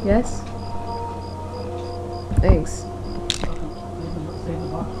on. Yes? Thanks.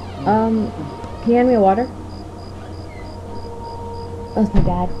 Can you hand me a water? Oh, it's my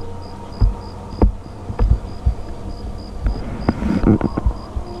dad.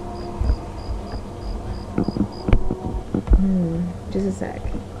 Just a sec.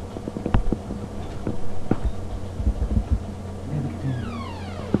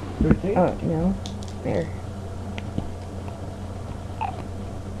 Oh, no. There.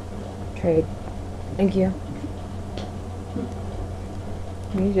 Trade. Thank you.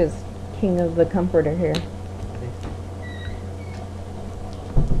 He's just king of the comforter here.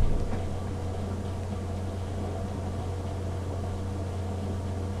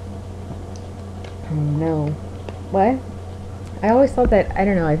 Oh no. What? I always thought that, I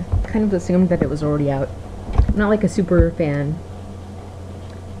don't know, I kind of assumed that it was already out. I'm not like a super fan.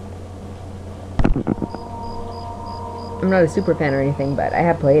 I'm not a super fan or anything, but I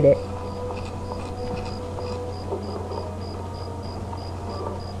have played it.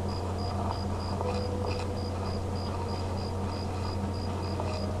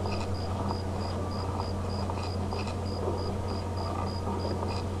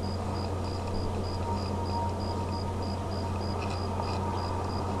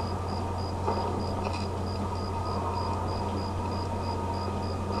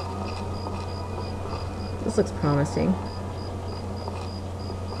 This looks promising.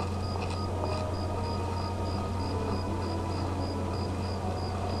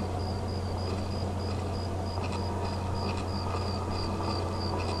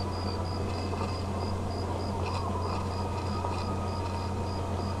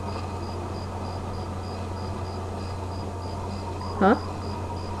 Huh?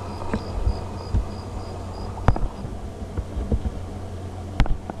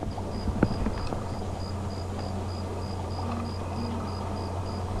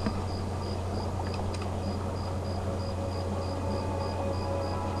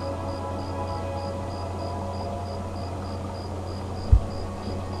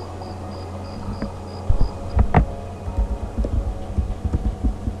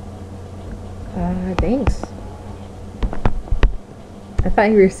 Thanks. I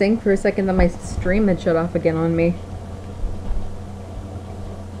thought you were saying for a second that my stream had shut off again on me.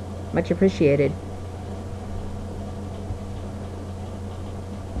 Much appreciated.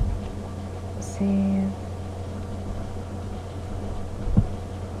 Save.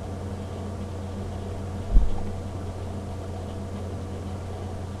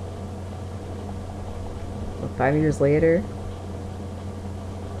 Well, 5 years later.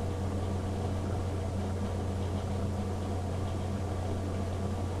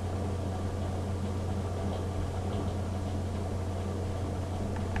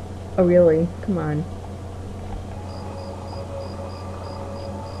 Oh, really? Come on.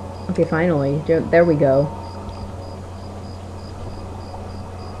 Okay, finally. There we go.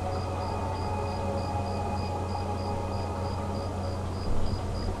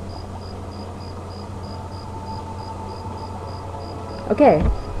 Okay,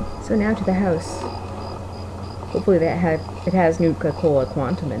 so now to the house. Hopefully it has Nuka-Cola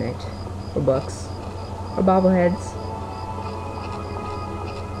Quantum in it. Or books. Or bobbleheads.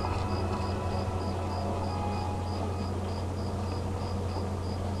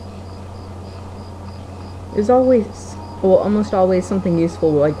 There's always, well, almost always something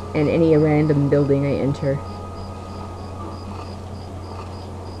useful, like in any random building I enter.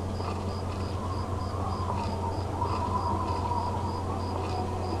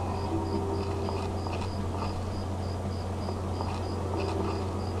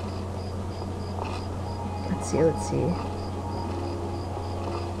 Let's see.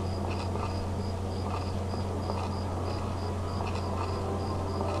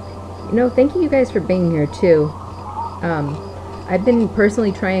 You know, thank you guys for being here too. I've been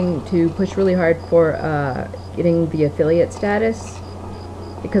personally trying to push really hard for getting the affiliate status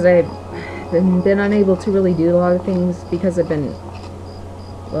because I've been unable to really do a lot of things because I've been,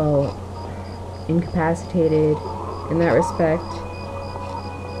 well, incapacitated in that respect.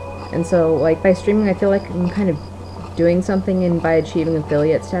 And so, like, by streaming, I feel like I'm kind of doing something, and by achieving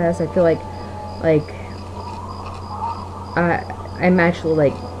affiliate status, I feel like I'm actually,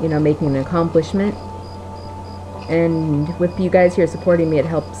 like, you know, making an accomplishment. And with you guys here supporting me, it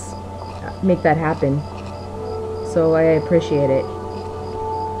helps make that happen. So I appreciate it.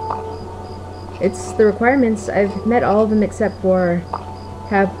 It's the requirements. I've met all of them except for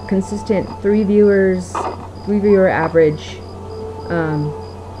have consistent 3 viewer average,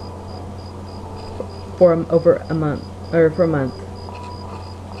 for a month,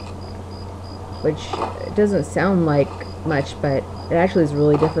 which doesn't sound like much, but it actually is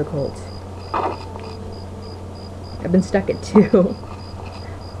really difficult. I've been stuck at 2.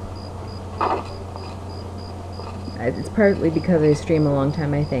 It's partly because I stream a long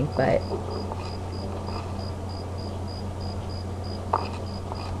time, I think, but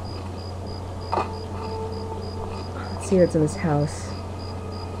let's see what's in this house.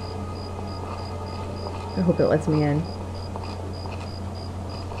 I hope it lets me in.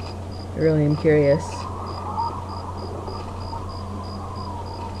 I really am curious.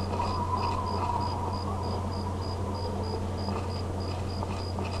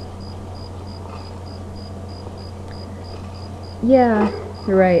 Yeah,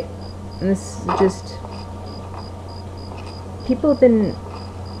 you're right. And this is just... people have been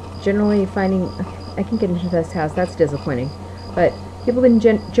generally finding... I can get into this house, that's disappointing. But people have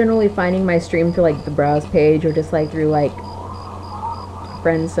been generally finding my stream through, like, the browse page, or just, like, through, like,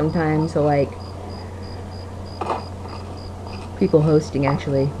 friends sometimes, so, like, people hosting,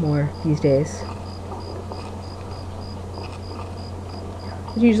 actually, more these days.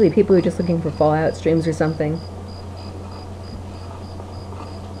 It's usually people who are just looking for Fallout streams or something.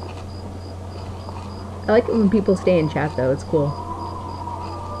 I like it when people stay in chat, though. It's cool.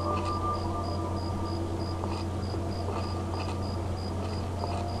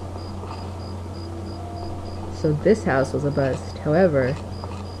 So this house was a bust. However,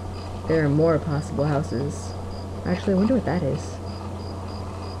 there are more possible houses. Actually, I wonder what that is.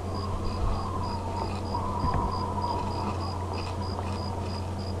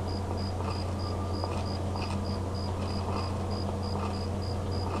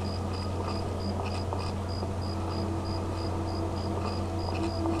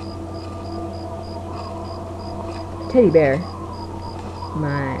 Teddy bear.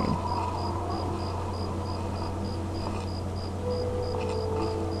 Mine.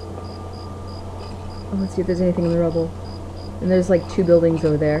 Oh, let's see if there's anything in the rubble. And there's like 2 buildings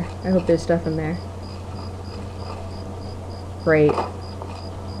over there. I hope there's stuff in there. Great.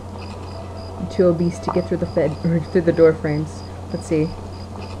 I'm too obese to get through the through the door frames. Let's see.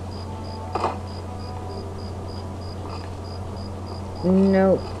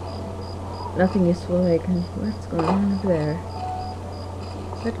 Nope. Nothing useful. Like, what's going on over there?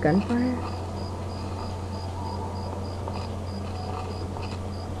 Is that gunfire?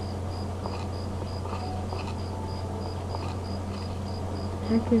 What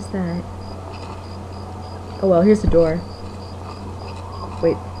the heck is that? Oh well, here's the door.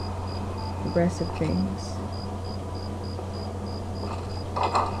 Wait. Aggressive things.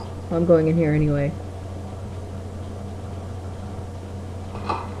 Well, I'm going in here anyway.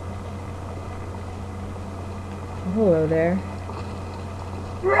 Hello there.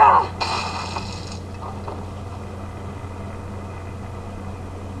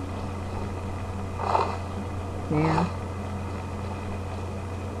 Yeah.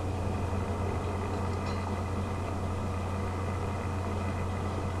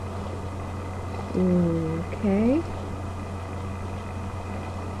 Okay.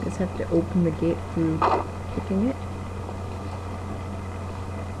 Just have to open the gate through picking it.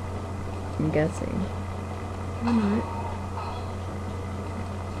 I'm guessing. Why not?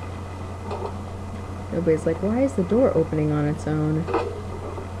 Nobody's like, why is the door opening on its own?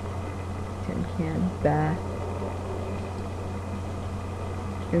 Tin can. Bah.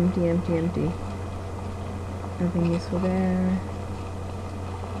 Empty, empty, empty. Nothing useful there.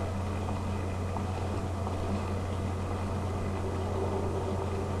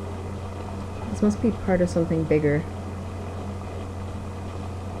 This must be part of something bigger.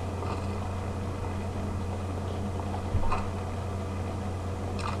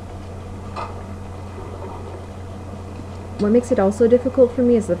 What makes it also difficult for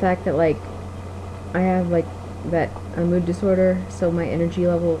me is the fact that, like, I have, like, a mood disorder, so my energy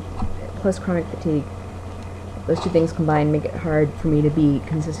level plus chronic fatigue, those two things combined make it hard for me to be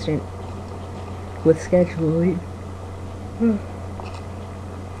consistent with scheduling. And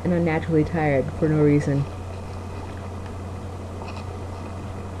I'm naturally tired for no reason.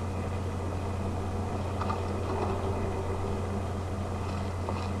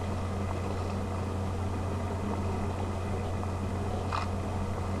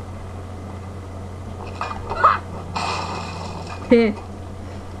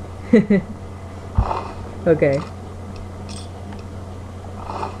 Okay.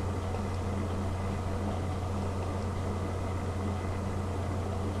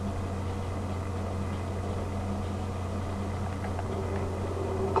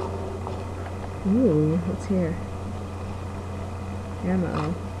 Ooh, what's here?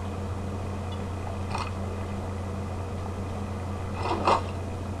 Ammo.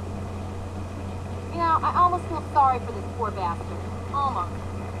 You know, I almost feel sorry for this poor bastard. Almost.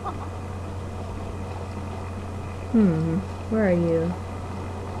 Where are you?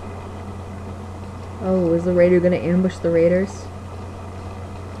 Oh, is the raider gonna ambush the raiders?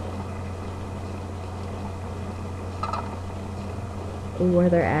 Ooh, are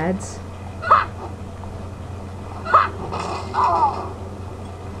there ads?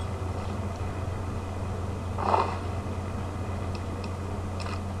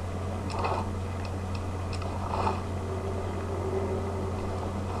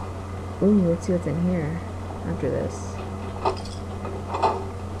 Ooh, let's see what's in here after this.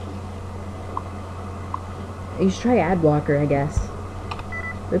 You should try ad blocker, I guess.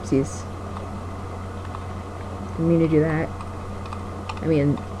 Oopsies. Didn't mean to do that. I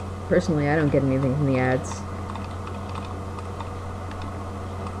mean, personally, I don't get anything from the ads.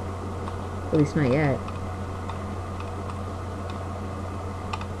 At least not yet.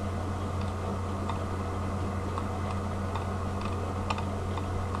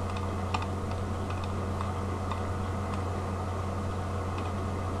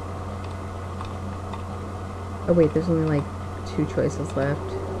 Oh wait, there's only like 2 choices left.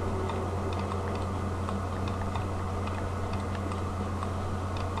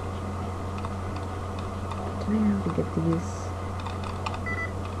 Do I have to get these?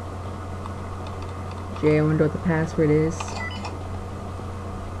 Jay, I wonder what the password is.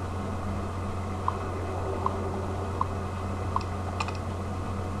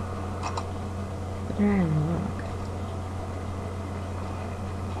 What did I unlock?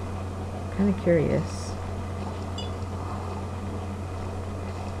 Kinda curious.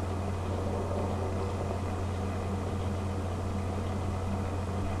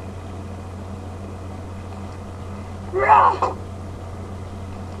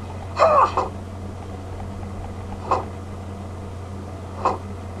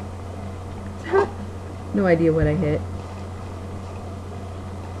 No idea what I hit.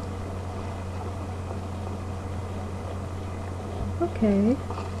 Okay.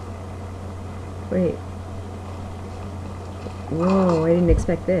 Wait. Whoa, I didn't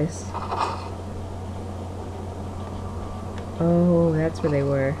expect this. Oh, that's where they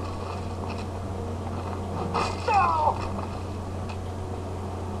were.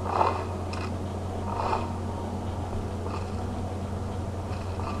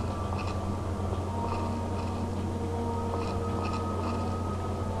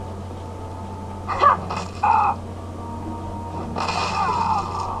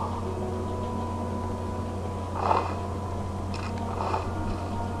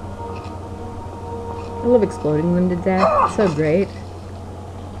 I love exploding them to death. So great.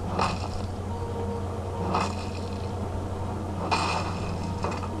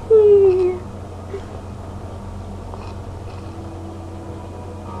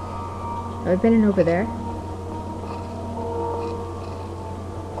 Have I been in over there?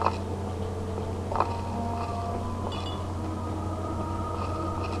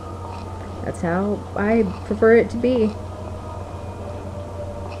 That's how I prefer it to be.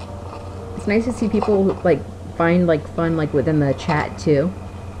 It's nice to see people like find like fun like within the chat too.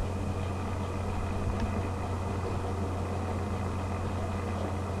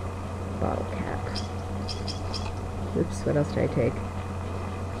 Oops, what else did I take?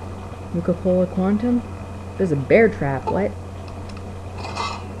 Nuka-Cola Quantum? There's a bear trap, what?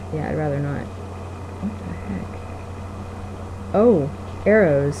 Yeah, I'd rather not. What the heck? Oh,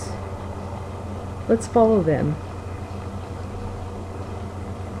 arrows. Let's follow them.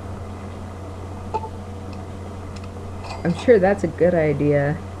 I'm sure that's a good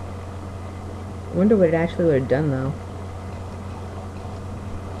idea. I wonder what it actually would have done, though.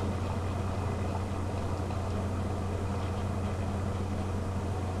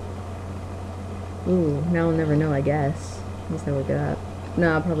 Ooh, now I'll never know, I guess. Unless I look it up.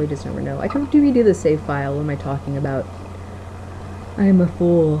 No, I'll probably just never know. I can do the save file. What am I talking about? I am a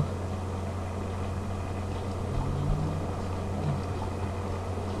fool.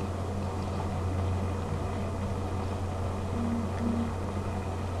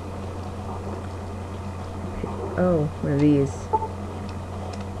 Oh, one of these.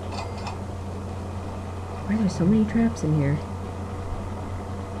 Why are there so many traps in here?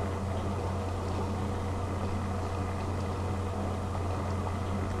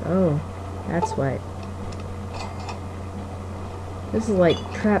 Oh, that's what. This is like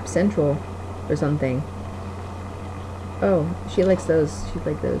Trap Central or something. Oh, she likes those. She'd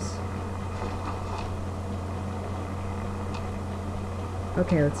like those.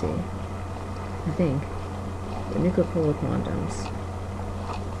 Okay, let's see. I think. The Nuka-Cola Quantums.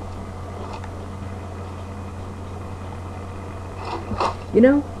 You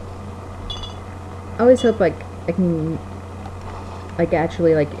know, I always hope like I can like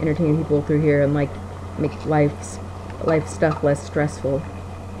actually like entertain people through here and like make life stuff less stressful.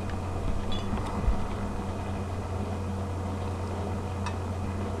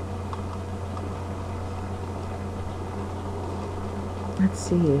 Let's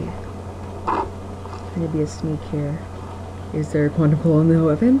see. Trying to be a sneak here. Is there a quantum cola in the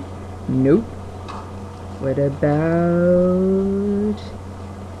oven? Nope. What about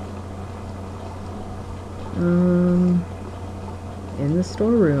in the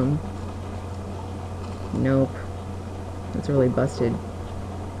storeroom? Nope. That's a really busted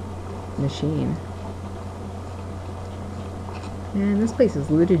machine. Man, this place is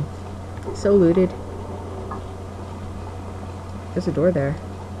looted. So looted. There's a door there.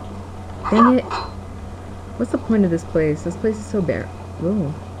 Dang it. What's the point of this place? This place is so bare.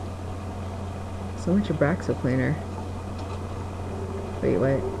 Whoa. So much Abraxoplanar. Wait,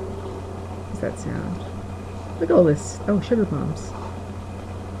 what? What's that sound? Look at all this. Oh, sugar bombs.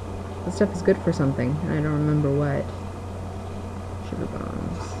 This stuff is good for something. I don't remember what. Sugar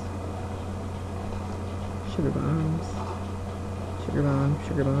bombs. Sugar bombs. Sugar bomb,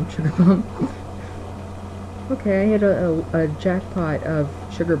 sugar bomb, sugar bomb. Okay, I had a jackpot of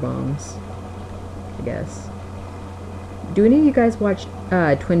sugar bombs, I guess. Do any of you guys watch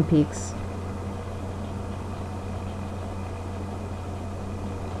Twin Peaks?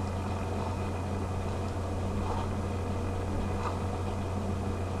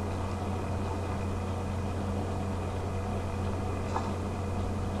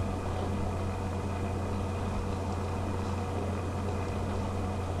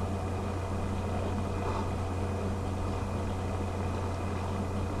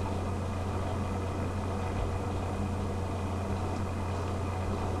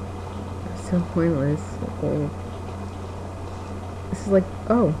 So pointless. Oh. This is like,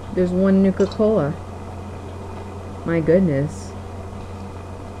 oh, there's one Nuka-Cola. My goodness.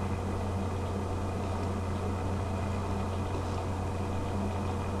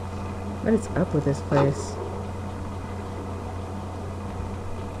 What is up with this place?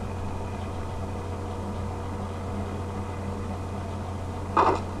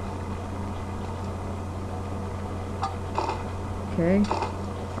 Okay.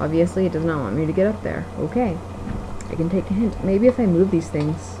 Obviously, it does not want me to get up there. Okay. I can take a hint. Maybe if I move these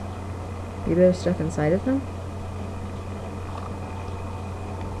things, maybe there's stuff inside of them?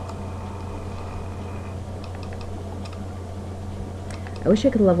 I wish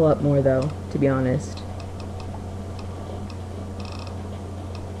I could level up more, though, to be honest.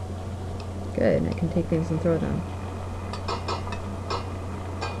 Good. I can take things and throw them.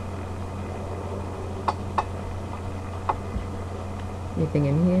 Anything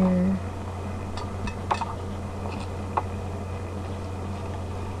in here?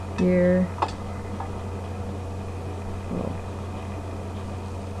 Here. Oh.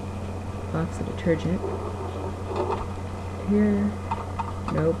 Box of detergent. Here.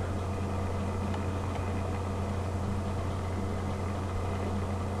 Nope.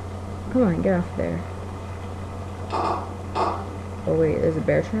 Come on, get off there. Oh wait, there's a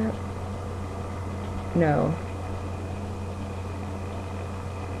bear trap? No.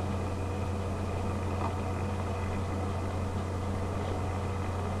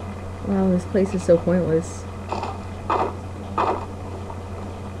 Wow, this place is so pointless.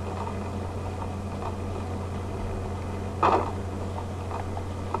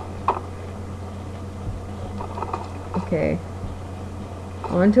 Okay.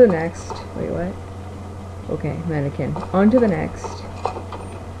 On to the next. Wait, what? Okay, mannequin. On to the next.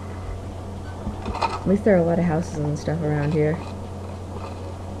 At least there are a lot of houses and stuff around here.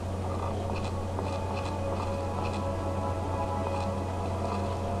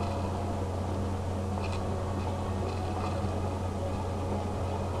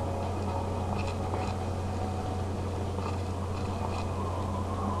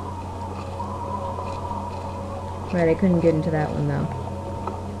 Right, I couldn't get into that one though.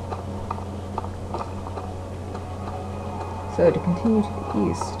 So to continue to the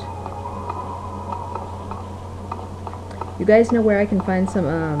east. You guys know where I can find some,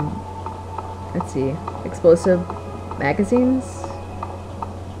 let's see, explosive magazines?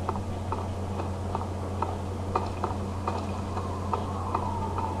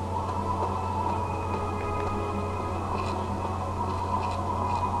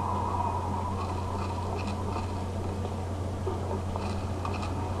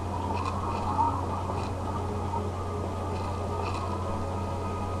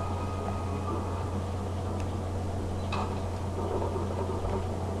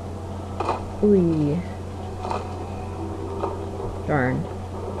 Ooh. Darn.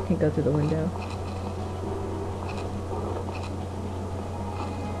 Can't go through the window.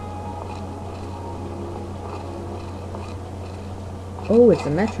 Oh, it's a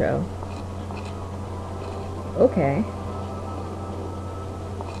metro. Okay.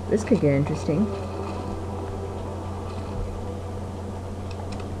 This could get interesting.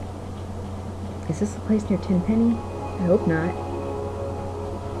 Is this the place near Tenpenny? I hope not.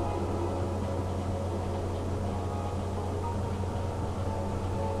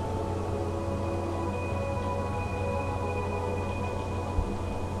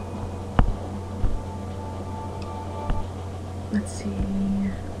 Let's see.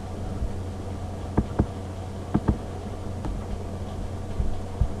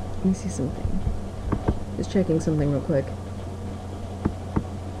 Let me see something. Just checking something real quick.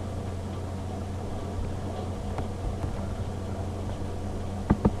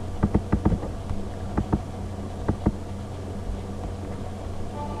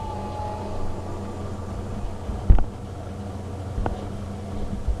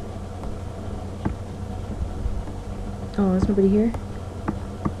 Oh, is nobody here?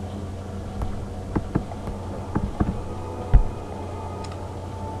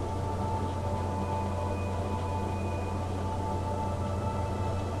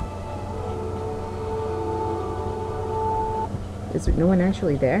 Is there no one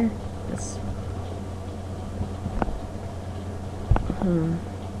actually there? That's...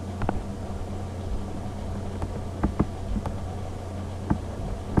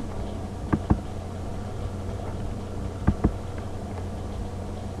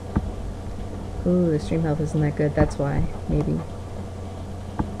 Ooh, the stream health isn't that good, that's why, maybe.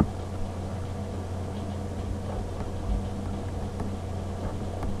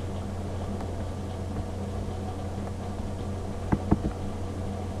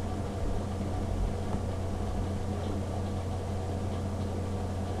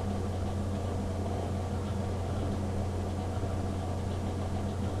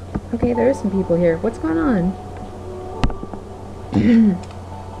 Okay, there are some people here. What's going on?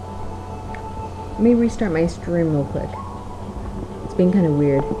 Let me restart my stream real quick. It's being kind of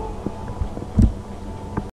weird.